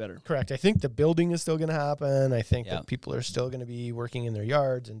a little bit better. Correct. I think the building is still going to happen. I think that people are still going to be working in their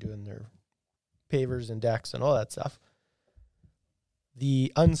yards and doing their pavers and decks and all that stuff.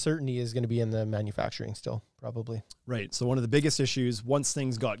 The uncertainty is going to be in the manufacturing still, probably. Right. So one of the biggest issues once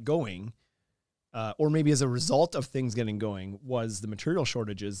things got going, or maybe as a result of things getting going, was the material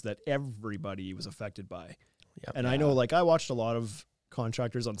shortages that everybody was affected by. Yep. And I know, like, I watched a lot of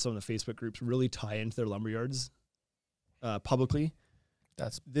contractors on some of the Facebook groups really tie into their lumberyards publicly.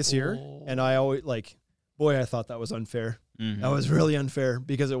 That's this year. And I always I thought that was unfair. That was really unfair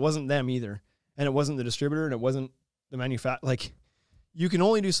because it wasn't them either. and it wasn't the distributor and it wasn't the manufacturer. Like, you can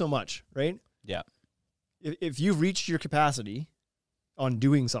only do so much, right? Yeah. If you've reached your capacity on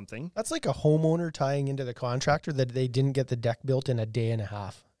doing something, That's like a homeowner tying into the contractor that they didn't get the deck built in a day and a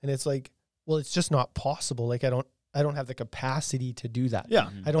half. And it's like, well, it's just not possible. Like, I don't have the capacity to do that. yeah,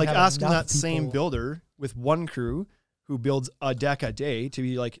 I don't like have asking enough that same people- builder with one crew who builds a deck a day to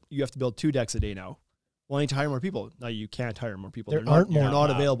be like, you have to build 2 decks a day now. Wanting to hire more people. Now you can't hire more people. There They're aren't not, more They're not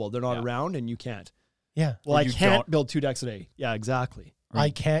now. available. They're not Yeah. around, and you can't. Yeah. Well, Or I you can't don't- build 2 decks a day. Yeah, exactly. I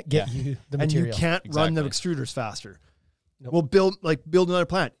can't get you the And material. you can't run the Exactly. extruders faster. Nope. We'll build another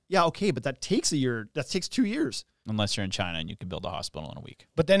plant. Yeah, okay, but that takes a year. That takes 2 years. Unless you're in China and you can build a hospital in a week.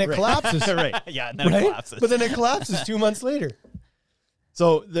 But then it collapses. Right. Yeah, and then it Right? collapses. But then it collapses 2 months later.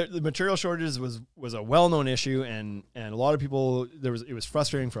 So the material shortages was a well-known issue, and a lot of people, it was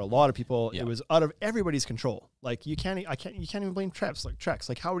frustrating for a lot of people. Yeah. It was out of everybody's control. Like, you can't even blame Trex.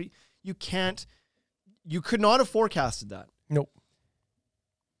 Like how would you could not have forecasted that. Nope.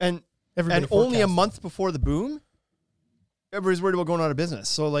 And Everybody only a forecasted. month before the boom, everybody's worried about going out of business.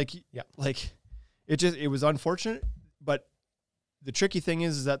 So like it was unfortunate, but the tricky thing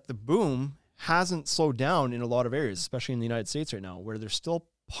is that the boom hasn't slowed down in a lot of areas, especially in the United States right now, where they're still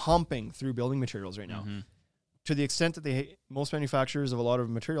pumping through building materials right now. To the extent that most manufacturers of a lot of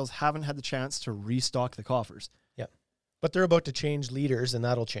materials haven't had the chance to restock the coffers. Yeah. But they're about to change leaders, and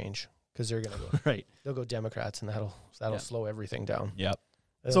that'll change because they're going to go. Right. They'll go Democrats, and that'll Yeah. slow everything down. Yep.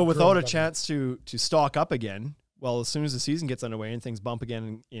 So It'll without ruin a government. chance to stock up again, well, as soon as the season gets underway and things bump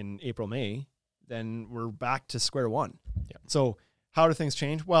again in April, May, then we're back to square one. Yeah. So how do things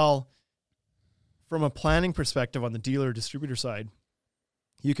change? Well, from a planning perspective on the dealer distributor side,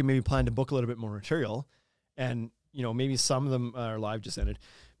 you can maybe plan to book a little bit more material, and maybe some of them are live just ended.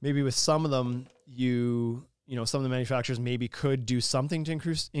 Maybe with some of them, some of the manufacturers maybe could do something to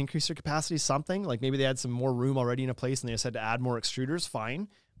increase their capacity, something like maybe they had some more room already in a place and they just had to add more extruders, fine.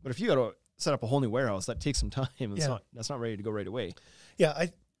 But if you got to set up a whole new warehouse, that takes some time. That's not ready to go right away. Yeah,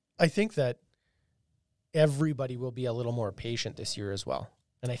 I think that everybody will be a little more patient this year as well.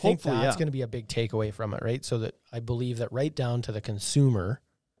 And I think Hopefully, that's yeah. going to be a big takeaway from it, right? So that I believe that right down to the consumer,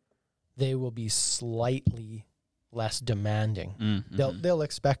 they will be slightly less demanding. They'll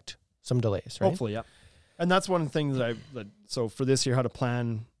expect some delays, right? Hopefully, yeah. And that's one thing so for this year, how to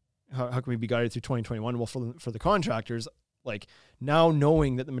plan, how can we be guided through 2021? Well, for the contractors, like now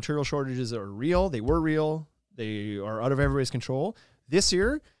knowing that the material shortages are real, they were real, they are out of everybody's control. This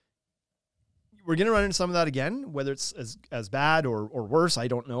year, we're going to run into some of that again, whether it's as bad or worse, I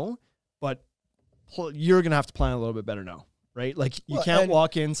don't know. But you're going to have to plan a little bit better now, right? Like you can't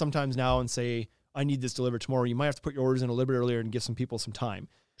walk in sometimes now and say, I need this delivered tomorrow. You might have to put your orders in a little bit earlier and give some people some time.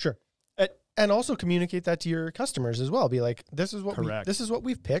 Sure. And also communicate that to your customers as well. Be like, this is what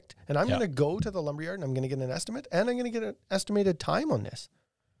we've picked, and I'm going to go to the lumberyard and I'm going to get an estimate, and I'm going to get an estimated time on this.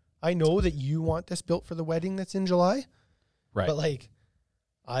 I know that you want this built for the wedding that's in July, Right. but like,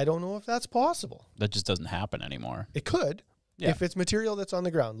 I don't know if that's possible. That just doesn't happen anymore. It could, if it's material that's on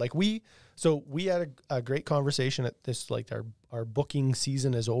the ground. Like we had a great conversation at this, like our booking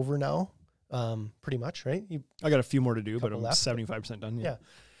season is over now, pretty much, right? I got a few more to do, but I'm left. 75% done. Yeah.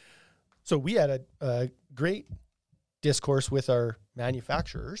 So we had a great discourse with our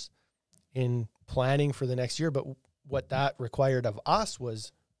manufacturers in planning for the next year. But what that required of us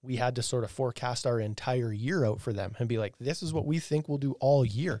was we had to sort of forecast our entire year out for them and be like, this is what we think we'll do all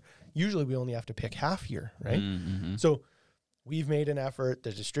year. Usually we only have to pick half year, right? Mm-hmm. So we've made an effort.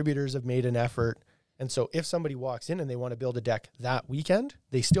 The distributors have made an effort. And so if somebody walks in and they want to build a deck that weekend,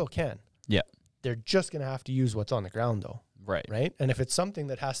 they still can. Yeah. They're just going to have to use what's on the ground though. Right. Right. And if it's something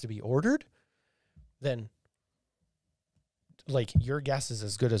that has to be ordered, then like your guess is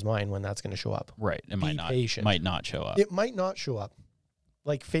as good as mine when that's going to show up. Right. It might patient. not show up. It might not show up.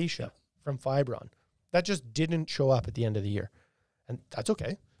 Like fascia from Fibron. That just didn't show up at the end of the year. And that's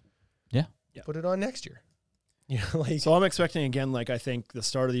okay. Yeah. Put it on next year. You know, like So I'm expecting again, like I think the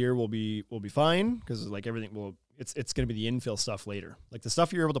start of the year will be fine because like everything will. It's going to be the infill stuff later. Like the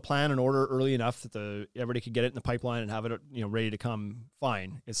stuff you're able to plan and order early enough that everybody could get it in the pipeline and have it ready to come.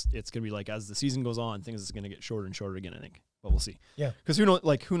 Fine. It's going to be like as the season goes on, things is going to get shorter and shorter again. I think, but we'll see. Yeah. Because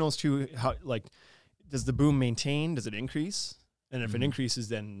who knows too how does the boom maintain? Does it increase? And if it increases,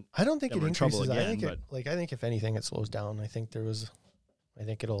 then I don't think then it we're in trouble increases. again, I think if anything it slows down. I think it'll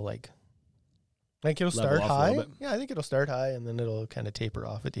Level start off a high. little bit. Yeah, I think it'll start high and then it'll kind of taper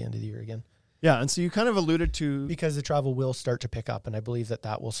off at the end of the year again. yeah. And so you kind of alluded to Because the travel will start to pick up, and I believe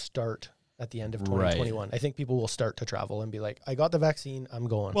that will start at the end of 2021. I think people will start to travel and be like, I got the vaccine, I'm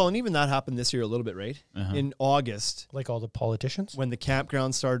going. Well, and even that happened this year a little bit, right? In August, like all the politicians. when the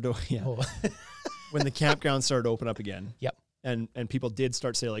campgrounds started to, when the campgrounds started to open up again. Yep. And people did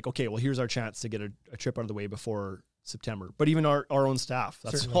start to say like, okay, well, here's our chance to get a trip out of the way before September. But even our own staff,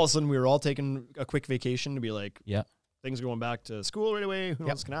 that's Certainly. all of a sudden we were all taking a quick vacation to be like, Yeah. things are going back to school right away. Who knows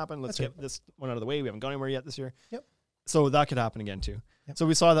what's going to happen? Let's That's get this one out of the way. We haven't gone anywhere yet this year. Yep. So that could happen again too. Yep. So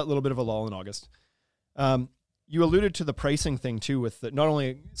we saw that little bit of a lull in August. You alluded to the pricing thing too, with not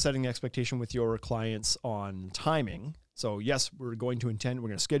only setting the expectation with your clients on timing. So yes, we're going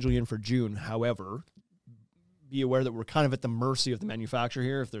to schedule you in for June. However, be aware that we're kind of at the mercy of the manufacturer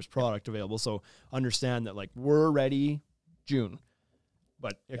here if there's product available. So understand that like we're ready June,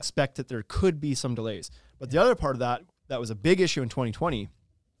 but expect that there could be some delays. But the other part of that was a big issue in 2020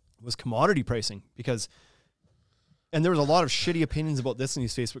 was commodity pricing, because, and there was a lot of shitty opinions about this in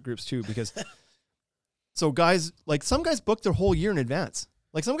these Facebook groups too, because so guys, like some guys booked their whole year in advance.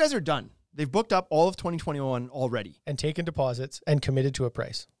 Like some guys are done. They've booked up all of 2021 already. And taken deposits and committed to a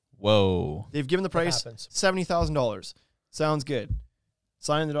price. Whoa. They've given the price happens. $70,000. Sounds good.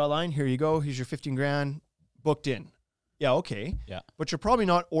 Sign the dotted line. Here you go. Here's your 15 grand booked in. Yeah, okay. Yeah. But you're probably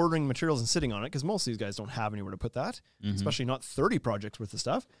not ordering materials and sitting on it, because most of these guys don't have anywhere to put that, especially not 30 projects worth of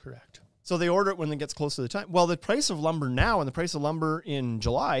stuff. Correct. So they order it when it gets close to the time. Well, the price of lumber now and the price of lumber in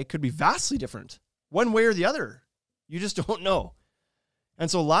July could be vastly different, one way or the other. You just don't know. And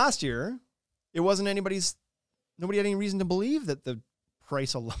so last year, it wasn't nobody had any reason to believe that the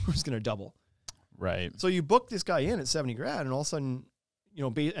price of lumber is going to double. Right. So you book this guy in at 70 grand, and all of a sudden,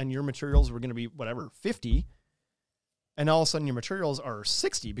 and your materials were going to be whatever, 50. And all of a sudden your materials are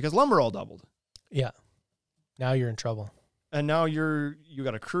 60 because lumber all doubled. Yeah. Now you're in trouble. And now you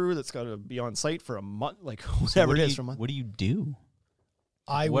got a crew that's got to be on site for a month, like whatever it is for a month. What do you do?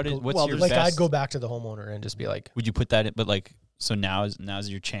 What's your like best? I'd go back to the homeowner and just be like, Would you put that in? But like, so now's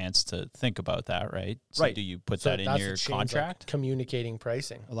your chance to think about that, right? So Right. do you put so that in that's your what Shane's like, contract? communicating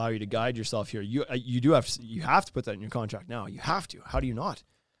pricing. Allow you to guide yourself here. You have to put that in your contract now. You have to. How do you not?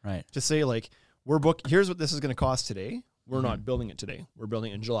 Right. To say like, here's what this is going to cost today. We're not building it today. We're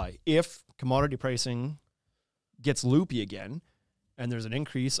building it in July. If commodity pricing gets loopy again and there's an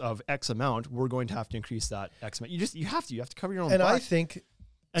increase of X amount, we're going to have to increase that X amount. You have to cover your own And butt. I think,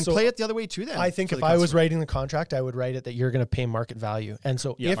 and so play it the other way too then. I think for if the I was customer. writing the contract, I would write it that you're going to pay market value. And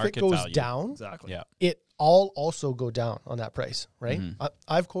so if it market goes value. down, Exactly. Yeah. I'll also go down on that price, right?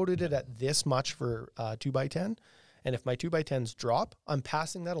 I've quoted it at this much for 2x10. And if my 2x10s drop, I'm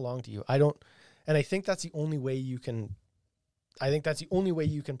passing that along to you. And I think that's the only way you can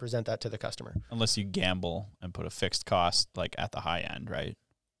present that to the customer. Unless you gamble and put a fixed cost like at the high end, right?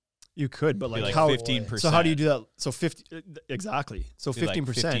 You could, but Be like like how 15%. So how do you do that? So 50 exactly. So Be like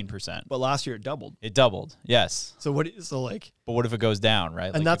 15%. 15%. But last year it doubled. It doubled. Yes. So like, But what if it goes down, right?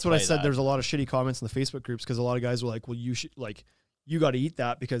 and Like, that's you what I play said. that. There's a lot of shitty comments in the Facebook groups because a lot of guys were like, well, you got to eat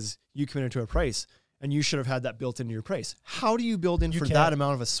that because you committed to a price and you should have had that built into your price. How do you build in for can't. that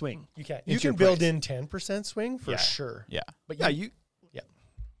amount of a swing? You can't. Into You your can build price? in 10% swing for sure. Yeah. But Yeah, you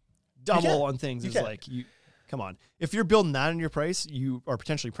double can. on things You is can. like come on. If you're building that in your price, you are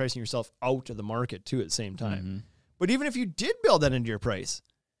potentially pricing yourself out of the market too at the same time. But even if you did build that into your price,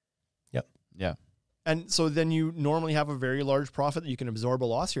 Yeah. and so then you normally have a very large profit that you can absorb a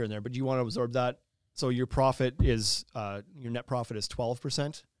loss here and there, but you want to absorb that. So your profit is, your net profit is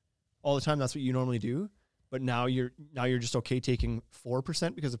 12% all the time. That's what you normally do. But now you're just okay taking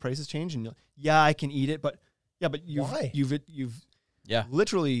 4% because the price has changed. And I can eat it, but Why? you've Yeah.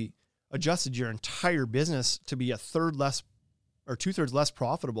 literally adjusted your entire business to be a third less or 2/3 less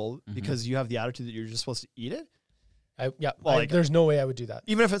profitable because you have the attitude that you're just supposed to eat it. There's no way I would do that.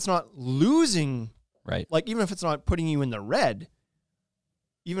 Even if it's not losing, Right. like even if it's not putting you in the red,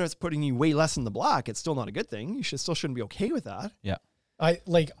 even if it's putting you way less in the black, it's still not a good thing. You shouldn't be okay with that. Yeah.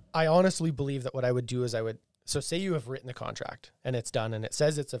 I honestly believe that what I would do is so say you have written the contract and it's done and it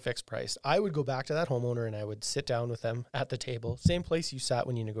says it's a fixed price. I would go back to that homeowner and I would sit down with them at the table, same place you sat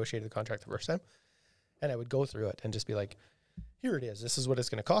when you negotiated the contract the first time. And I would go through it and just be like, here it is. This is what it's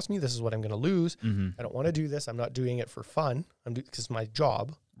going to cost me. This is what I'm going to lose. I don't want to do this. I'm not doing it for fun. Because it's my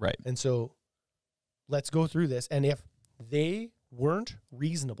job. Right. And so let's go through this. And if they weren't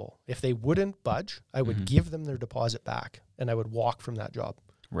reasonable, if they wouldn't budge, I would give them their deposit back and I would walk from that job.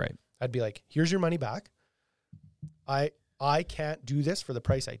 Right. I'd be like, here's your money back. I can't do this for the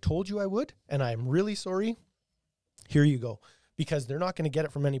price I told you I would, and I'm really sorry. Here you go. Because they're not going to get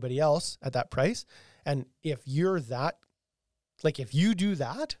it from anybody else at that price. And if you're that, like if you do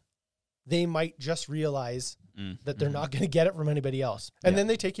that, they might just realize that they're not going to get it from anybody else. And then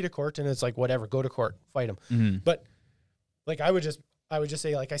they take you to court, and it's like, whatever, go to court, fight them. But like, I would just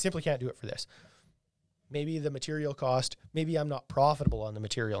say, like, I simply can't do it for this. Maybe the material cost, maybe I'm not profitable on the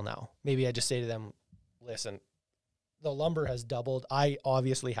material now. Maybe I just say to them, listen, the lumber has doubled. I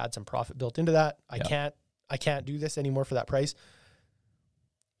obviously had some profit built into that. I can't do this anymore for that price.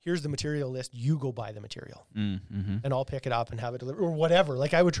 Here's the material list. You go buy the material and I'll pick it up and have it delivered or whatever.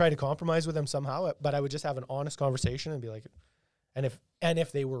 Like, I would try to compromise with them somehow, but I would just have an honest conversation and be like, and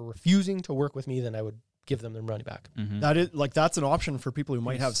if they were refusing to work with me, then I would give them their money back. That is like, that's an option for people who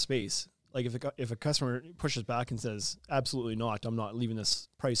might have space. Like, if a customer pushes back and says, absolutely not, I'm not leaving this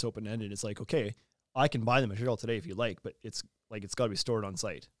price open-ended. It's like, okay, I can buy the material today if you like, but it's got to be stored on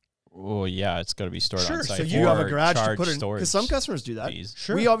site. Oh yeah, it's got to be stored on site. So you have a garage to put it in, because some customers do that.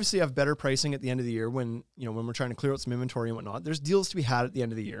 Sure. We obviously have better pricing at the end of the year when we're trying to clear out some inventory and whatnot. There's deals to be had at the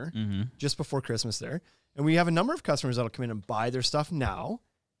end of the year, just before Christmas there. And we have a number of customers that'll come in and buy their stuff now,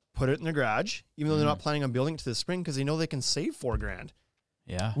 put it in their garage, even though they're not planning on building it to the spring, because they know they can save $4,000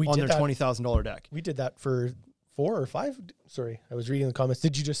 on their $20,000 deck. We did that for 4 or 5. Sorry, I was reading the comments.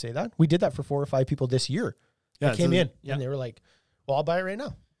 Did you just say that? We did that for 4 or 5 people this year. They came in and they were like, well, I'll buy it right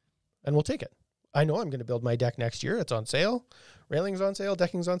now and we'll take it. I know I'm going to build my deck next year. It's on sale. Railing's on sale.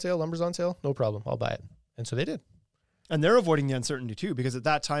 Decking's on sale. Lumber's on sale. No problem. I'll buy it. And so they did. And they're avoiding the uncertainty too, because at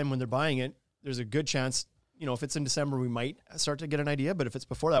that time when they're buying it, there's a good chance, if it's in December, we might start to get an idea. But if it's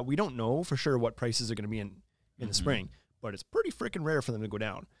before that, we don't know for sure what prices are going to be in the spring. But it's pretty freaking rare for them to go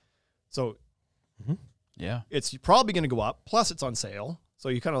down. So it's probably going to go up. Plus it's on sale. So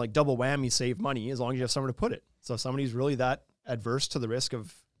you kind of like double whammy, save money as long as you have somewhere to put it. So if somebody's really that adverse to the risk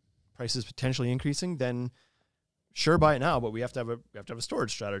of prices potentially increasing, then sure, buy it now. But we have to have a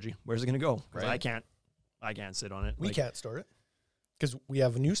storage strategy. Where's it going to go? Because I can't sit on it. We can't store it because we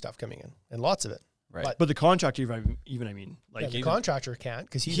have new stuff coming in and lots of it. Right. But the contractor, the contractor can't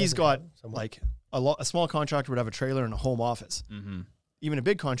because he's got like a small contractor would have a trailer and a home office. Even a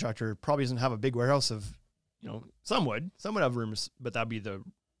big contractor probably doesn't have a big warehouse of, some would have rooms, but that'd be the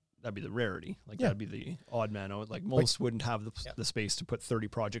rarity. Like that'd be the odd man out. Like most wouldn't have the space to put 30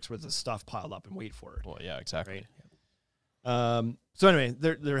 projects worth of stuff piled up and wait for it. Well, yeah, exactly. Right? So anyway,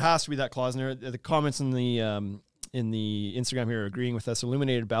 there has to be that clause in there. The comments in the Instagram here are agreeing with us.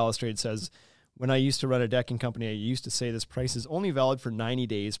 Illuminated Balustrade says, when I used to run a decking company, I used to say this price is only valid for 90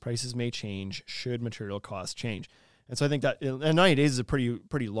 days. Prices may change should material costs change. And so I think that 90 days is a pretty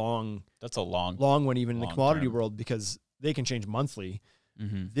long. That's a long one, even in the commodity world, because they can change monthly.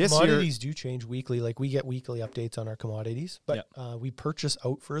 This commodities do change weekly. Like we get weekly updates on our commodities, but we purchase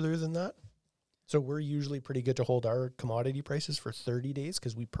out further than that. So we're usually pretty good to hold our commodity prices for 30 days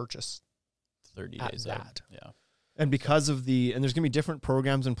because we purchase 30 days out. Yeah. And because of and there's going to be different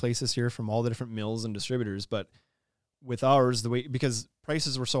programs in place this year from all the different mills and distributors, but with ours, because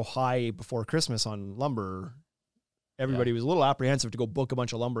prices were so high before Christmas on lumber, everybody was a little apprehensive to go book a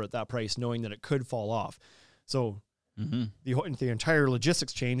bunch of lumber at that price, knowing that it could fall off. So the entire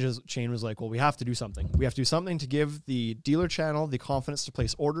logistics chain was like, well, we have to do something. We have to do something to give the dealer channel the confidence to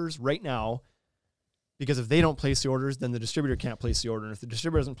place orders right now, because if they don't place the orders, then the distributor can't place the order. And if the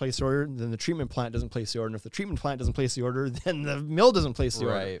distributor doesn't place the order, then the treatment plant doesn't place the order. And if the treatment plant doesn't place the order, then the mill doesn't place the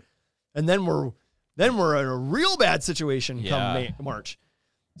order. And then we're in a real bad situation come March.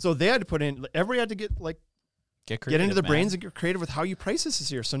 So they had to put in, everybody had to get into the brains and get creative with how you price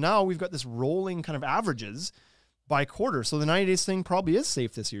this year. So now we've got this rolling kind of averages by quarter. So the 90 days thing probably is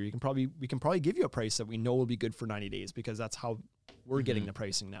safe this year. We can probably give you a price that we know will be good for 90 days because that's how we're getting the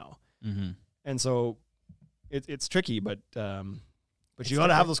pricing now. And so it's tricky, but you got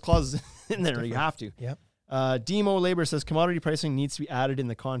to have those clauses in there. You have to. Yep. Demo Labor says commodity pricing needs to be added in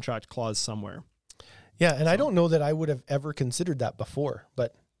the contract clause somewhere. Yeah, and I don't know that I would have ever considered that before,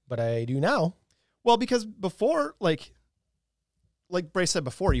 but I do now. Well, because before, like Bryce said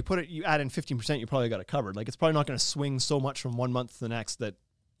before, you add in 15%, you probably got it covered. Like it's probably not going to swing so much from one month to the next that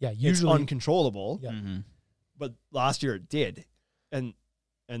usually it's uncontrollable. Yeah. But last year it did, and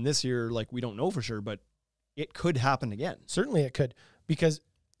this year, like we don't know for sure, but it could happen again. Certainly it could, because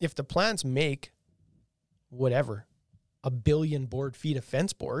if the plants make whatever 1 billion board feet of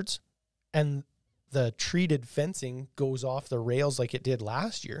fence boards, and the treated fencing goes off the rails like it did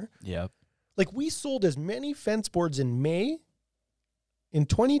last year. Yep. Like we sold as many fence boards in May. In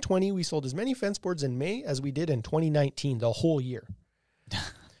 2020, we sold as many fence boards in May as we did in 2019, the whole year.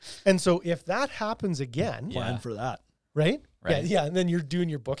 And so if that happens again, plan for that. Right? Yeah. And then you're doing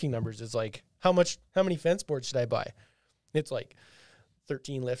your booking numbers. It's like, how many fence boards should I buy? It's like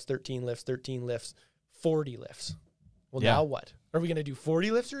 13 lifts, 13 lifts, 13 lifts, 40 lifts. Well, now what? Are we going to do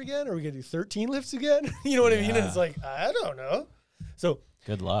 40 lifts again? Are we going to do 13 lifts again? You know what I mean? And it's like, I don't know. So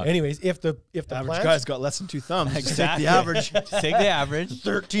good luck. anyways, if the average guy's got less than 2 thumbs, Exactly. just take the average. Take the average.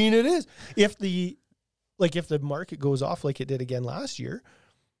 13 it is. If the market goes off like it did again last year,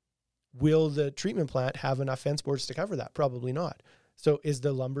 will the treatment plant have enough fence boards to cover that? Probably not. So is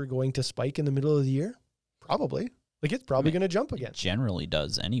the lumber going to spike in the middle of the year? Probably. Like it's probably going to jump again. Generally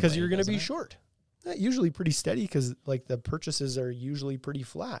does anyway. Because you're going to be it? short. Usually pretty steady because like the purchases are usually pretty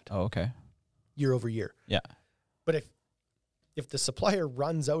flat Oh, okay. year over year. Yeah. But if the supplier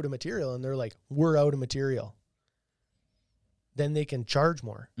runs out of material and they're like, we're out of material, then they can charge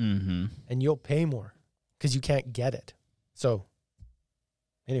more Mm-hmm. and you'll pay more because you can't get it. So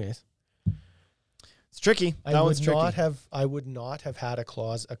anyways, It's tricky. I That would one's tricky. not have had a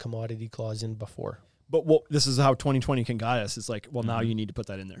commodity clause in before. But this is how 2020 can guide us. It's like, well, now you need to put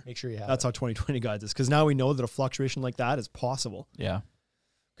that in there. Make sure you have That's it. how 2020 guides us. Because now we know that a fluctuation like that is possible. Yeah.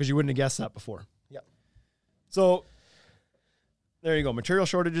 Because you wouldn't have guessed that before. Yep. So there you go. Material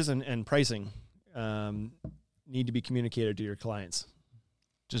shortages and pricing need to be communicated to your clients.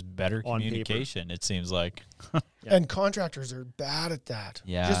 Just better On paper. communication, it seems like. Yeah. And contractors are bad at that.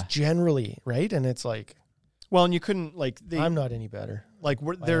 Yeah. Just generally, right? And it's like, Well, and you couldn't I'm not any better.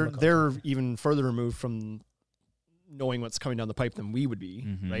 they're even further removed from knowing what's coming down the pipe than we would be,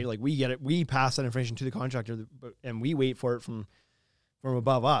 Mhm. right? Like we get it, we pass that information to the contractor, and we wait for it from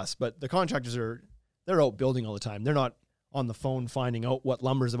above us. But the contractors they're out building all the time. They're not on the phone finding out what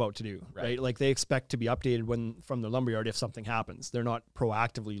lumber's about to do, right? Like they expect to be updated from the lumberyard if something happens. They're not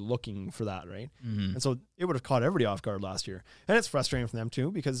proactively looking for that, right? Mm-hmm. And so it would have caught everybody off guard last year. And it's frustrating for them too,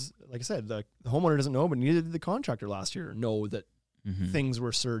 because like I said, the homeowner doesn't know, but neither did the contractor last year know that Mm-hmm. things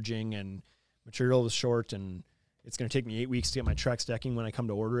were surging and material was short, and it's going to take me 8 weeks to get my Trex decking when I come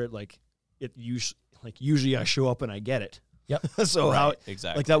to order it. Usually I show up and I get it. Yep. So Right, how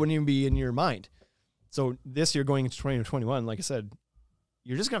exactly. like that wouldn't even be in your mind. So this year going into 2021, like I said,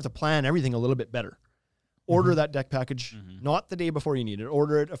 you're just gonna have to plan everything a little bit better. Order that deck package, not the day before you need it.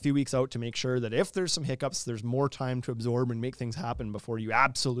 Order it a few weeks out to make sure that if there's some hiccups, there's more time to absorb and make things happen before you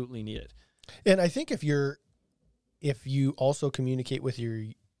absolutely need it. And I think if you also communicate with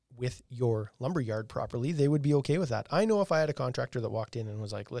your lumberyard properly, they would be okay with that. I know if I had a contractor that walked in and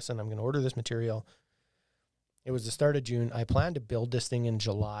was like, listen, I'm going to order this material. It was the start of June. I plan to build this thing in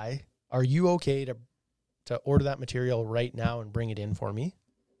July. Are you okay to order that material right now and bring it in for me?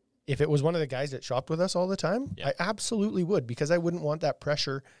 If it was one of the guys that shopped with us all the time, Yeah. I absolutely would, because I wouldn't want that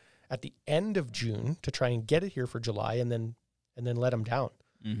pressure at the end of June to try and get it here for July and then let them down.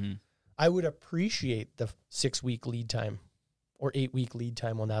 Mm-hmm. I would appreciate the 6-week lead time or 8-week lead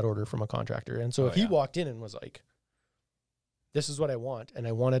time on that order from a contractor. And so if he walked in and was like, this is what I want, and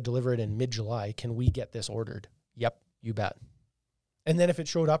I want to deliver it in mid-July, can we get this ordered? Yep, you bet. And then if it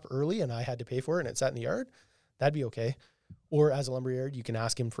showed up early and I had to pay for it and it sat in the yard, that'd be okay. Or as a lumberyard, you can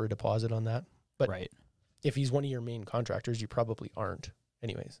ask him for a deposit on that. But Right. if he's one of your main contractors, you probably aren't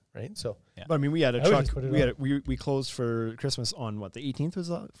anyways, right? So But I mean, we had a I would truck. just put it We on. had we closed for Christmas on what, the 18th was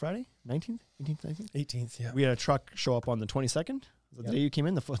that Friday? 19th, 18th, 19th. 18th, yeah. We had a truck show up on the 22nd. Was that Yep. the day you came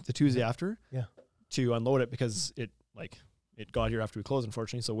in? The Tuesday after. Yeah. To unload it because it got here after we closed,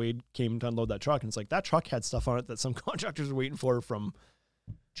 unfortunately. So Wade came to unload that truck, and it's like that truck had stuff on it that some contractors were waiting for from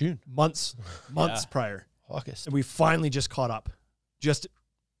June, months prior. August. And we finally just caught up, just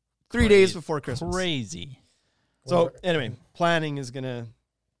 3 days before Christmas. Crazy. So Well, anyway, planning is gonna.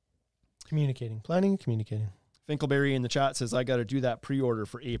 planning, communicating. Finkelberry in the chat says I got to do that pre-order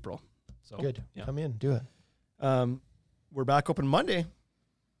for April. So Good. yeah. Come in, do it. We're back open Monday,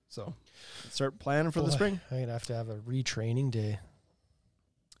 so start planning for the Boy, spring. I'm gonna have to have a retraining day.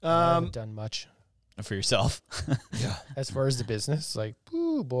 I haven't Um, done much For yourself. as far as the business. Like,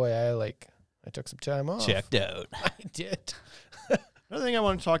 ooh, boy, I took some time off. Checked out. I did. Another thing I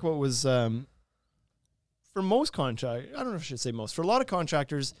wanted to talk about was for most contract. I don't know if I should say most. For a lot of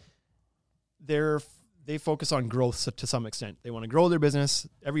contractors, they focus on growth to some extent. They want to grow their business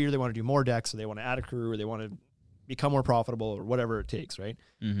every year. They want to do more decks, or they want to add a crew, or they want to become more profitable, or whatever it takes. Right.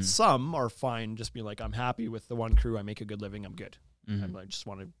 Mm-hmm. Some are fine just being like, I'm happy with the one crew. I make a good living. I'm good. Mm-hmm. I just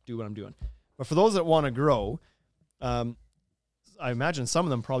want to do what I'm doing. But for those that want to grow, I imagine some of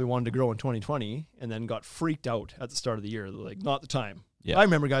them probably wanted to grow in 2020 and then got freaked out at the start of the year. They're like, not the time. Yeah. I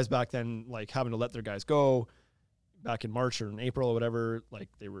remember guys back then, like having to let their guys go back in March or in April or whatever. Like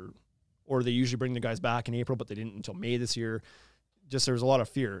or they usually bring the guys back in April, but they didn't until May this year. Just, there was a lot of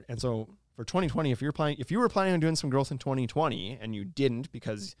fear. And so for 2020, if you were planning on doing some growth in 2020 and you didn't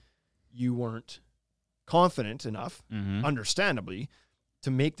because you weren't confident enough, Mm-hmm. understandably, to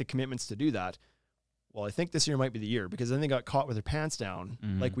make the commitments to do that, well, I think this year might be the year, because then they got caught with their pants down,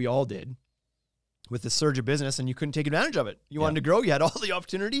 like we all did, with the surge of business, and you couldn't take advantage of it. You wanted to grow, you had all the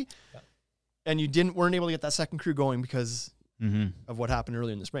opportunity, and you weren't able to get that second crew going because of what happened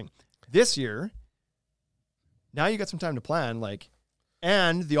earlier in the spring. This year, now you got some time to plan, like,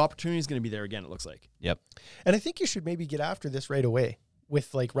 and the opportunity is going to be there again, it looks like. Yep. And I think you should maybe get after this right away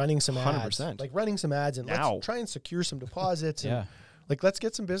with like running some 100%. ads, like running some ads, and Now. let's try and secure some deposits. Yeah. And like, let's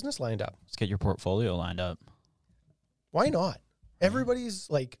get some business lined up. Let's get your portfolio lined up. Why not? Everybody's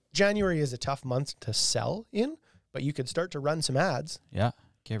like, January is a tough month to sell in, but you could start to run some ads. Yeah.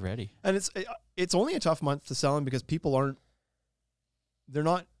 Get ready. And it's only a tough month to sell in because people they're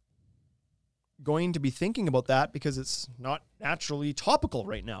not going to be thinking about that because it's not naturally topical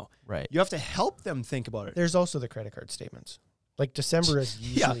right now. Right. You have to help them think about it. There's also the credit card statements. Like December is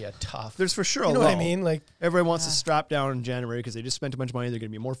usually a tough. There's for sure you a know what I lull. mean? Like Everyone wants to strap down in January because they just spent a bunch of money. They're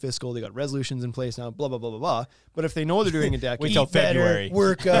going to be more fiscal. They got resolutions in place now, blah, blah, blah, blah, blah. But if they know they're doing a deck, Wait till eat better, February.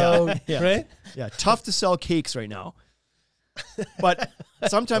 work out, right? yeah, tough to sell cakes right now. But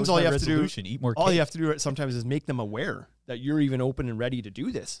sometimes all you have to do, Eat more all cake. you have to do sometimes is make them aware that you're even open and ready to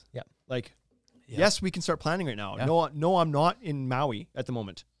do this. Yeah. Like, yes, we can start planning right now. Yeah. No, I'm not in Maui at the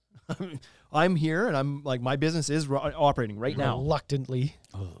moment. I'm here, and I'm like, my business is operating right now. Reluctantly.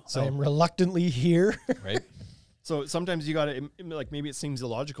 So- I am reluctantly here. Right. So sometimes you got to, like, maybe it seems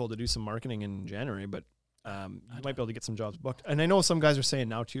illogical to do some marketing in January, but you might be able to get some jobs booked. And I know some guys are saying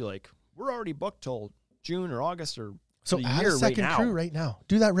now too, like, we're already booked till June or August or So the add year a second right now. crew right now.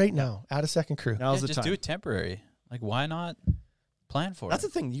 Do that right now. Add a second crew. Now's the just time. do it temporary. Like, why not plan for That's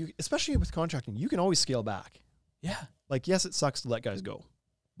it? the thing. You, especially with contracting, you can always scale back. Yeah. Like, yes, it sucks to let guys go,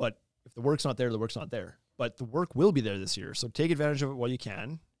 but if the work's not there, the work's not there. But the work will be there this year, so take advantage of it while you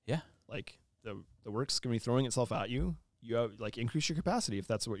can. Yeah. Like, the work's gonna be throwing itself at you. You have, like, increase your capacity if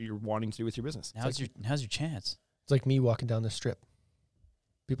that's what you're wanting to do with your business. Now's your chance. It's like me walking down the strip.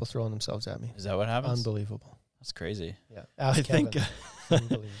 People throwing themselves at me. Is that what happens? Unbelievable. That's crazy. Yeah. I think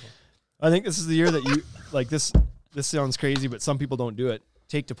Unbelievable. I think this is the year that you like this. This sounds crazy, but some people don't do it.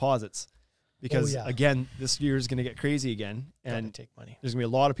 Take deposits because yeah. again, this year is going to get crazy again, Gotta and take money. there's gonna be a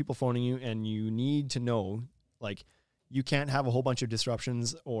lot of people phoning you, and you need to know, like, you can't have a whole bunch of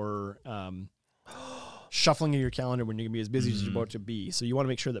disruptions or shuffling of your calendar when you're gonna be as busy as you're about to be. So you want to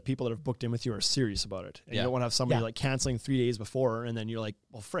make sure that people that have booked in with you are serious about it, and you don't want to have somebody like canceling 3 days before, and then you're like,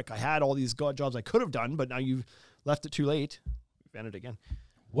 well, frick, I had all these jobs I could have done, but now you've left it too late. We've ended again.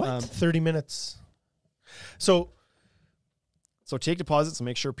 What? 30 minutes. So take deposits and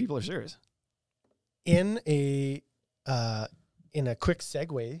make sure people are serious. in a quick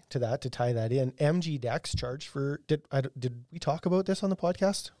segue to that, to tie that in, MG Dex charge for, did we talk about this on the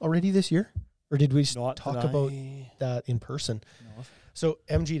podcast already this year? Or did we just talk about that in person? No. So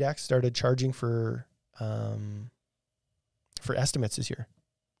MG Dex started charging for estimates this year.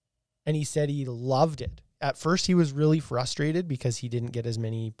 And he said he loved it. At first he was really frustrated because he didn't get as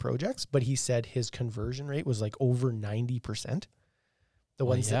many projects, but he said his conversion rate was like over 90%. The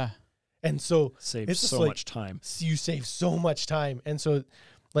ones that, and so Saves it's just so like, much time. you save so much time. And so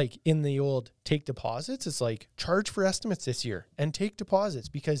like in the old take deposits, it's like charge for estimates this year and take deposits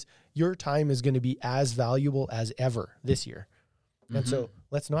because your time is going to be as valuable as ever this year. Mm-hmm. And so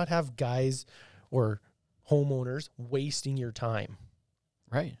let's not have guys or homeowners wasting your time.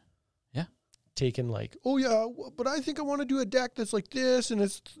 Right. Yeah. Taking like, oh yeah, but I think I want to do a deck that's like this and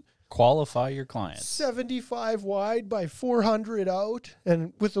it's Qualify your clients. 75 wide by 400 out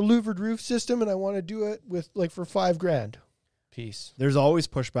and with a louvered roof system, and I want to do it with like for $5,000. Peace. There's always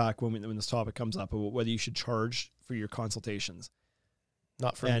pushback when this topic comes up about whether you should charge for your consultations.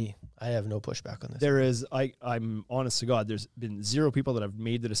 Not for And me. I have no pushback on this. There is, I'm honest to God, there's been 0 people that have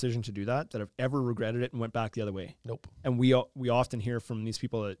made the decision to do that have ever regretted it and went back the other way. Nope. And we often hear from these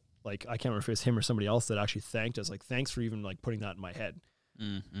people that, like, I can't remember if it was him or somebody else that actually thanked us, like, thanks for even like putting that in my head.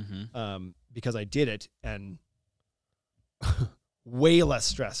 Because I did it and way less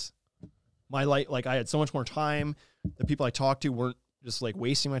stress. My life, like, I had so much more time. The people I talked to weren't just like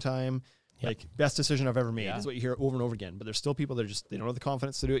wasting my time. Yep. Like, best decision I've ever made Yeah. is what you hear over and over again. But there's still people that they don't have the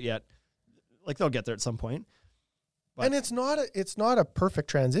confidence to do it yet. Like, they'll get there at some point. But And it's not a perfect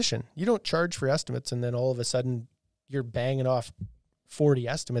transition. You don't charge for estimates and then all of a sudden you're banging off 40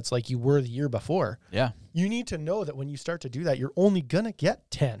 estimates like you were the year before. Yeah. You need to know that when you start to do that, you're only going to get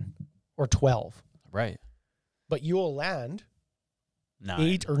 10 or 12, Right. but you'll land 9.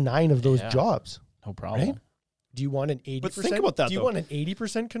 8 or 9 of those Yeah. jobs. No problem. Right? Do you want an 80%? But think about that, Do you though. want an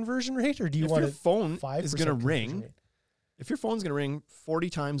 80% conversion rate or do you if want your a phone 5% is going to conversion ring, rate? if your phone's going to ring 40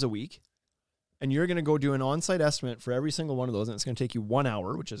 times a week and you're going to go do an on-site estimate for every single one of those and it's going to take you 1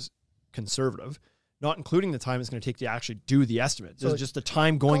 hour, which is conservative, not including the time it's going to take to actually do the estimate. So This is just the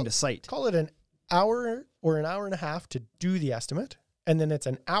time going to site. Call it an hour or an hour and a half to do the estimate. And then it's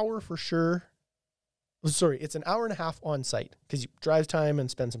an hour for sure. Sorry, it's an hour and a half on site because you drive time and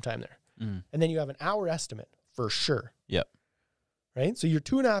spend some time there. Mm. And then you have an hour estimate for sure. Yep. Right? So you're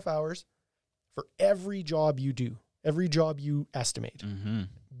 2.5 hours for every job you do, every job you estimate, Mm-hmm.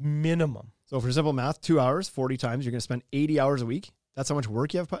 minimum. So for simple math, 2 hours, 40 times, you're going to spend 80 hours a week. That's how much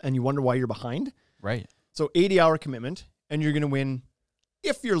work you have, and you wonder why you're behind. Right. So 80-hour commitment, and you're going to win,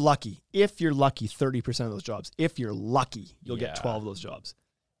 if you're lucky, 30% of those jobs. If you're lucky, you'll get 12 of those jobs.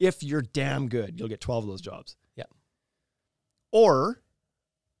 If you're damn good, you'll get 12 of those jobs. Yeah. Or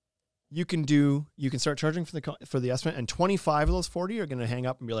you can start charging for the estimate, and 25 of those 40 are going to hang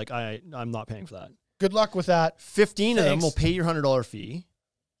up and be like, I'm not paying for that. Good luck with that. 15 of them Thanks. will pay your $100 fee,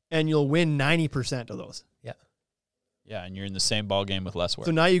 and you'll win 90% of those. Yeah. Yeah, and you're in the same ball game with less work.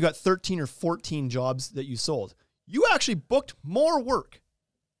 So now you got 13 or 14 jobs that you sold. You actually booked more work.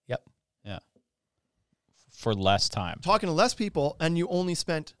 Yep. Yeah. For less time. Talking to less people, and you only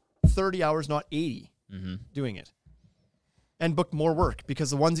spent 30 hours, not 80, doing it. And booked more work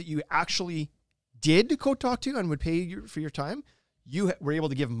because the ones that you actually did go talk to and would pay you for your time, you were able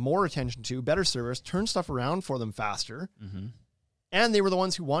to give more attention to, better service, turn stuff around for them faster. Mm-hmm. And they were the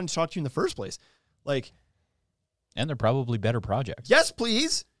ones who wanted to talk to you in the first place. Like, And they're probably better projects. yes,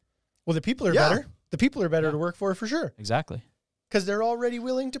 please. Well, the people are Yeah. better. The people are better to work for sure. Exactly. Because they're already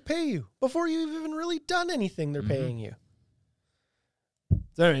willing to pay you before you've even really done anything. They're paying you.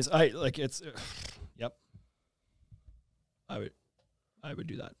 So anyways, yep. I would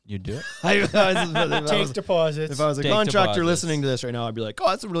do that. You'd do it? Take deposits. If I was a Take contractor deposits. listening to this right now, I'd be like, oh,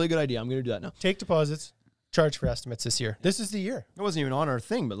 that's a really good idea. I'm going to do that now. Take deposits. Charge for estimates this year. This is the year. It wasn't even on our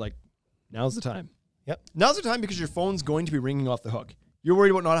thing, but like, now's the time. Yep. Now's the time because your phone's going to be ringing off the hook. You're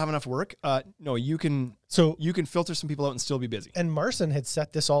worried about not having enough work. No, you can filter some people out and still be busy. And Marcin had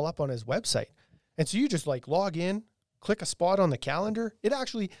set this all up on his website. And so you just like log in, click a spot on the calendar.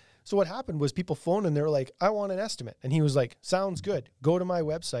 So what happened was people phoned and they were like, I want an estimate. And he was like, sounds good. Go to my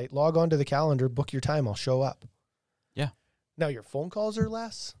website, log on to the calendar, book your time. I'll show up. Yeah. Now your phone calls are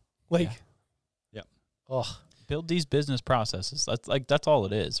less. Like, Yeah. Oh, Build these business processes. That's all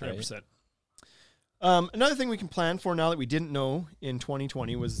it is, right? 100%. Another thing we can plan for now that we didn't know in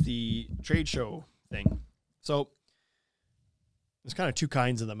 2020 was the trade show thing. So there's kind of two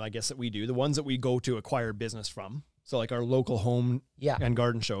kinds of them, I guess, that we do. The ones that we go to acquire business from. So like our local home and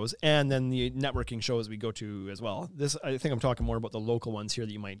garden shows, and then the networking shows we go to as well. I think I'm talking more about the local ones here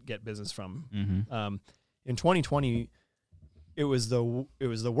that you might get business from. Mm-hmm. In 2020, it was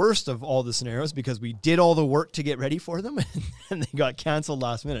the worst of all the scenarios because we did all the work to get ready for them and they got canceled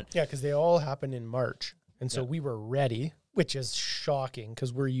last minute. yeah, because they all happen in March. And so we were ready, which is shocking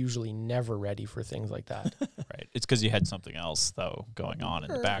because we're usually never ready for things like that. Right. It's because you had something else, though, going on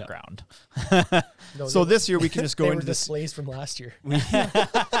in the background. No, So this year we can just they go were into this. displays from last year.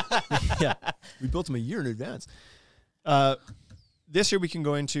 Yeah, we built them a year in advance. This year we can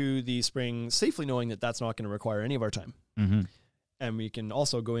go into the spring safely knowing that that's not going to require any of our time. Mm-hmm. And we can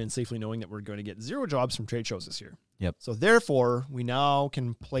also go in safely knowing that we're going to get 0 jobs from trade shows this year. Yep. So therefore, we now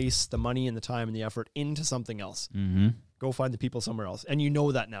can place the money and the time and the effort into something else. Mm-hmm. Go find the people somewhere else. And you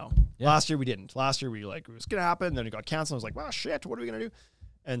know that now. Yeah. Last year we didn't. Last year we it was going to happen. Then it got canceled. I was like, wow, shit, what are we going to do?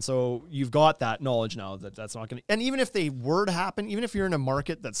 And so you've got that knowledge now that that's not going to, and even if they were to happen, even if you're in a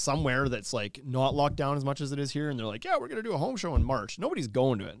market that's somewhere that's like not locked down as much as it is here, and they're like, yeah, we're going to do a home show in March. Nobody's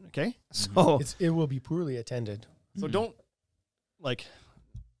going to it. Okay. So, It will be poorly attended. so don't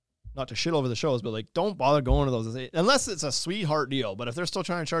not to shit over the shows, but like, don't bother going to those unless it's a sweetheart deal. But if they're still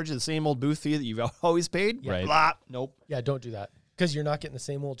trying to charge you the same old booth fee that you've always paid, Right. blah, nope. Yeah, don't do that because you're not getting the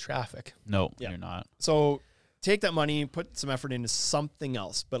same old traffic. No, Yeah. you're not. So take that money, put some effort into something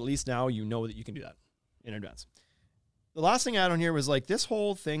else. But at least now you know that you can do that in advance. The last thing I had on here was like this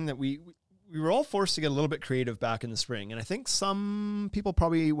whole thing that we were all forced to get a little bit creative back in the spring. And I think some people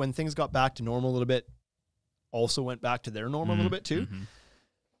probably, when things got back to normal a little bit, also went back to their normal a little bit too. Mm-hmm.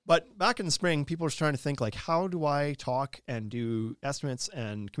 But back in the spring, people were trying to think like, how do I talk and do estimates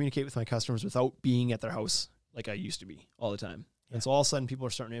and communicate with my customers without being at their house like I used to be all the time? And so all of a sudden people are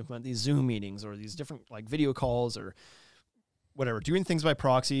starting to implement these Zoom meetings or these different like video calls or whatever, doing things by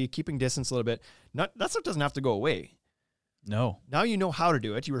proxy, keeping distance a little bit. That stuff doesn't have to go away. No. Now you know how to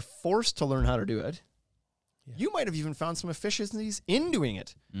do it. You were forced to learn how to do it. Yeah. You might have even found some efficiencies in doing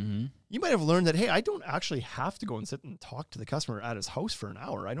it. Mm-hmm. You might have learned that, hey, I don't actually have to go and sit and talk to the customer at his house for an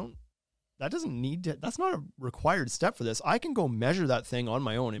hour. That's not a required step for this. I can go measure that thing on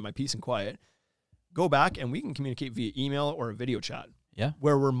my own in my peace and quiet, go back and we can communicate via email or a video chat. Yeah.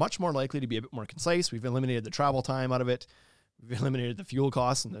 Where we're much more likely to be a bit more concise. We've eliminated the travel time out of it. We've eliminated the fuel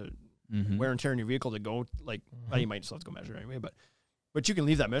costs and the wear and tear in your vehicle to go, like, well, you might just have to go measure anyway, but you can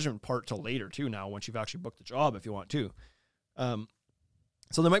leave that measurement part till later too now once you've actually booked the job if you want to.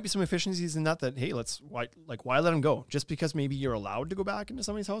 So there might be some efficiencies in that, hey, why let them go? Just because maybe you're allowed to go back into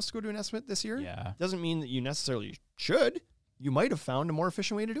somebody's house to go do an estimate this year doesn't mean that you necessarily should. You might have found a more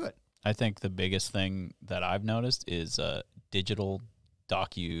efficient way to do it. I think the biggest thing that I've noticed is digital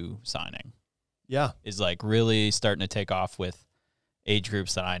docu signing. Yeah. Is like really starting to take off with age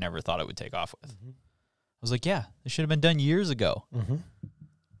groups that I never thought it would take off with. I was like, yeah, this should have been done years ago.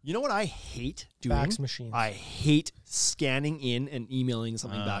 You know what I hate doing? Fax machines. I hate scanning in and emailing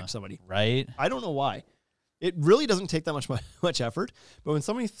something back to somebody. Right? I don't know why. It really doesn't take that much effort. But when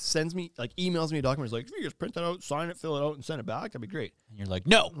somebody sends me, like, emails me a document, it's like, you just print that out, sign it, fill it out, and send it back, that'd be great. And you're like,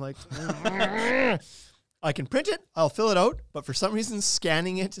 no. I'm like, I can print it, I'll fill it out, but for some reason,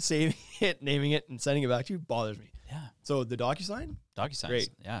 scanning it, saving it, naming it, and sending it back to you bothers me. Yeah. So the DocuSign? DocuSign. Great.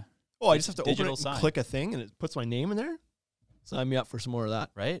 Yeah. Oh, I just have to open Digital it and sign. click a thing, and it puts my name in there? Sign me up for some more of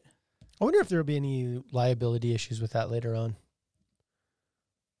that. Right? I wonder if there will be any liability issues with that later on.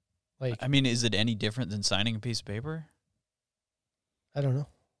 Like, I mean, is it any different than signing a piece of paper? I don't know.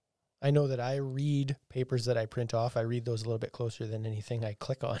 I know that I read papers that I print off. I read those a little bit closer than anything I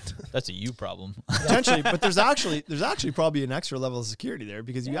click on. That's a you problem. Potentially, but there's actually probably an extra level of security there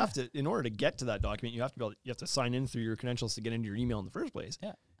because you have to, in order to get to that document, you have to sign in through your credentials to get into your email in the first place.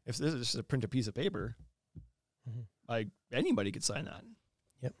 Yeah. If this is just a print a piece of paper, anybody could sign that.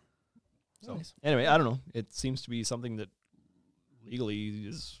 Yep. So Nice. anyway, I don't know. It seems to be something that legally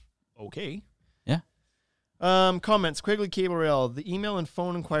is okay. Yeah. Comments. Quigley Cable Rail. The email and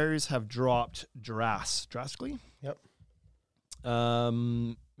phone inquiries have dropped drastically. Yep.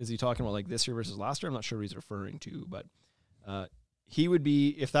 Is he talking about like this year versus last year? I'm not sure what he's referring to, but he would be,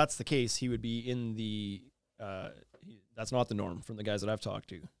 if that's the case, he would be in the, that's not the norm from the guys that I've talked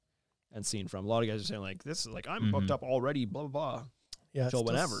to and seen from. A lot of guys are saying like, this is like, I'm booked up already, blah, blah, blah. Yeah. Till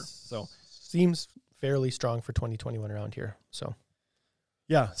whenever. So seems fairly strong for 2021 around here. So.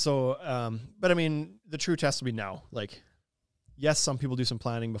 Yeah. So, but I mean, the true test will be now. Like, yes, some people do some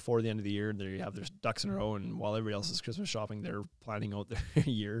planning before the end of the year. They have their ducks in a row, and while everybody else is Christmas shopping, they're planning out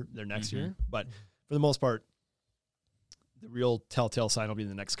their next year. But for the most part, the real telltale sign will be in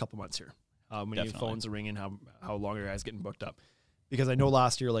the next couple months here. When your phones are ringing, how long are guys getting booked up? Because I know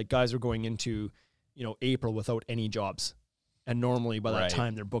last year, like, guys were going into, April without any jobs. And normally by that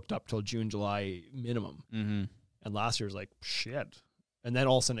time, they're booked up till June, July minimum. And last year was like, shit. And then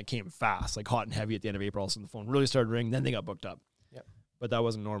all of a sudden it came fast, like hot and heavy at the end of April. All of a sudden the phone really started ringing. Then they got booked up. Yep. But that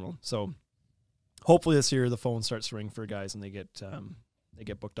wasn't normal. So hopefully this year the phone starts to ring for guys and they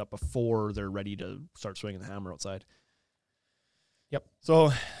get booked up before they're ready to start swinging the hammer outside. Yep.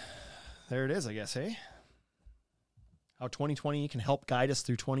 So there it is, I guess, hey? How 2020 can help guide us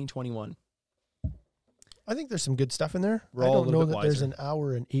through 2021. I think there's some good stuff in there. We're I all a don't little know bit that there's wiser. an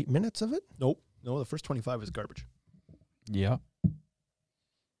hour and 8 minutes of it. Nope. No, the first 25 is garbage. Yeah.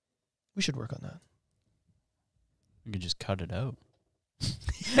 We should work on that. You could just cut it out.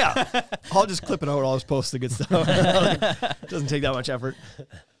 Yeah. I'll just clip it out. I'll just post the good stuff. It doesn't take that much effort.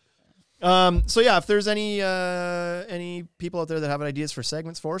 So yeah, if there's any people out there that have ideas for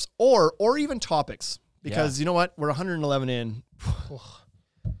segments for us or even topics, because you know what? We're 111 in.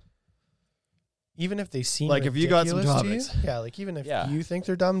 Even if they seem Like, if you got some ridiculous to topics. you, yeah, like even if you think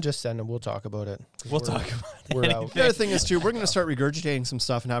they're dumb, just send them. We'll talk about it. We'll talk about it. We're out. The other thing is too, we're going to start regurgitating some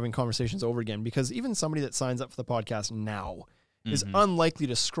stuff and having conversations over again, because even somebody that signs up for the podcast now is unlikely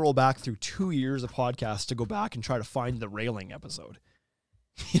to scroll back through 2 years of podcasts to go back and try to find the railing episode.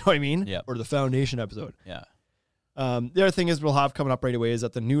 You know what I mean? Yep. Or the foundation episode. Yeah. The other thing is we'll have coming up right away is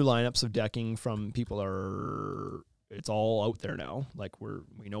that the new lineups of decking from people it's all out there now. Like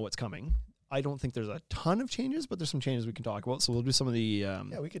we know what's coming. I don't think there's a ton of changes, but there's some changes we can talk about. So we'll do some of the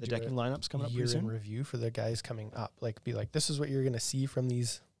we could the do decking a lineups coming up year pretty in soon. review for the guys coming up. Like, be like, this is what you're going to see from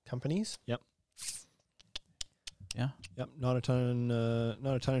these companies. Yep. Yeah. Yep. Not a ton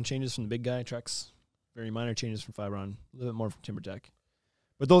of changes from the big guy trucks. Very minor changes from Fiberon. A little bit more from TimberTech.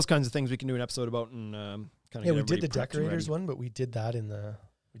 But those kinds of things we can do an episode about and kind of Yeah, we did the decorators one, but we did that in the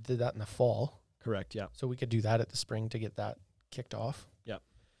fall. Correct. Yeah. So we could do that at the spring to get that kicked off. Yep.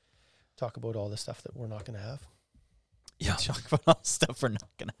 Talk about all the stuff that we're not going to have. Yeah. Talk about all the stuff we're not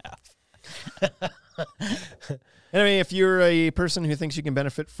going to have. Anyway, if you're a person who thinks you can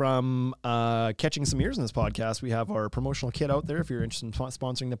benefit from catching some ears in this podcast, we have our promotional kit out there. If you're interested in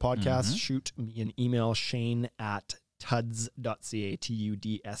sponsoring the podcast, shoot me an email, Shane at tuds.ca,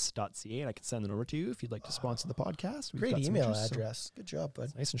 tuds.ca, and I can send it over to you if you'd like to sponsor the podcast. We've Great got some email interest, so address. Good job, bud.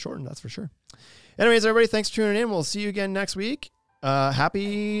 it's nice and short, that's for sure. Anyways, everybody, thanks for tuning in. We'll see you again next week.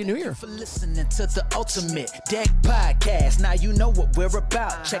 Happy New Year. For listening to the Ultimate Deck Podcast. Now you know what we're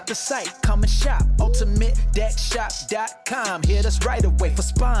about. Check the site, come and shop. UltimateDeckShop.com. Hit us right away for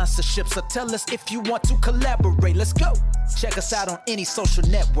sponsorships, or tell us if you want to collaborate. Let's go. Check us out on any social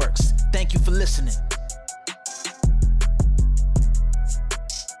networks. Thank you for listening.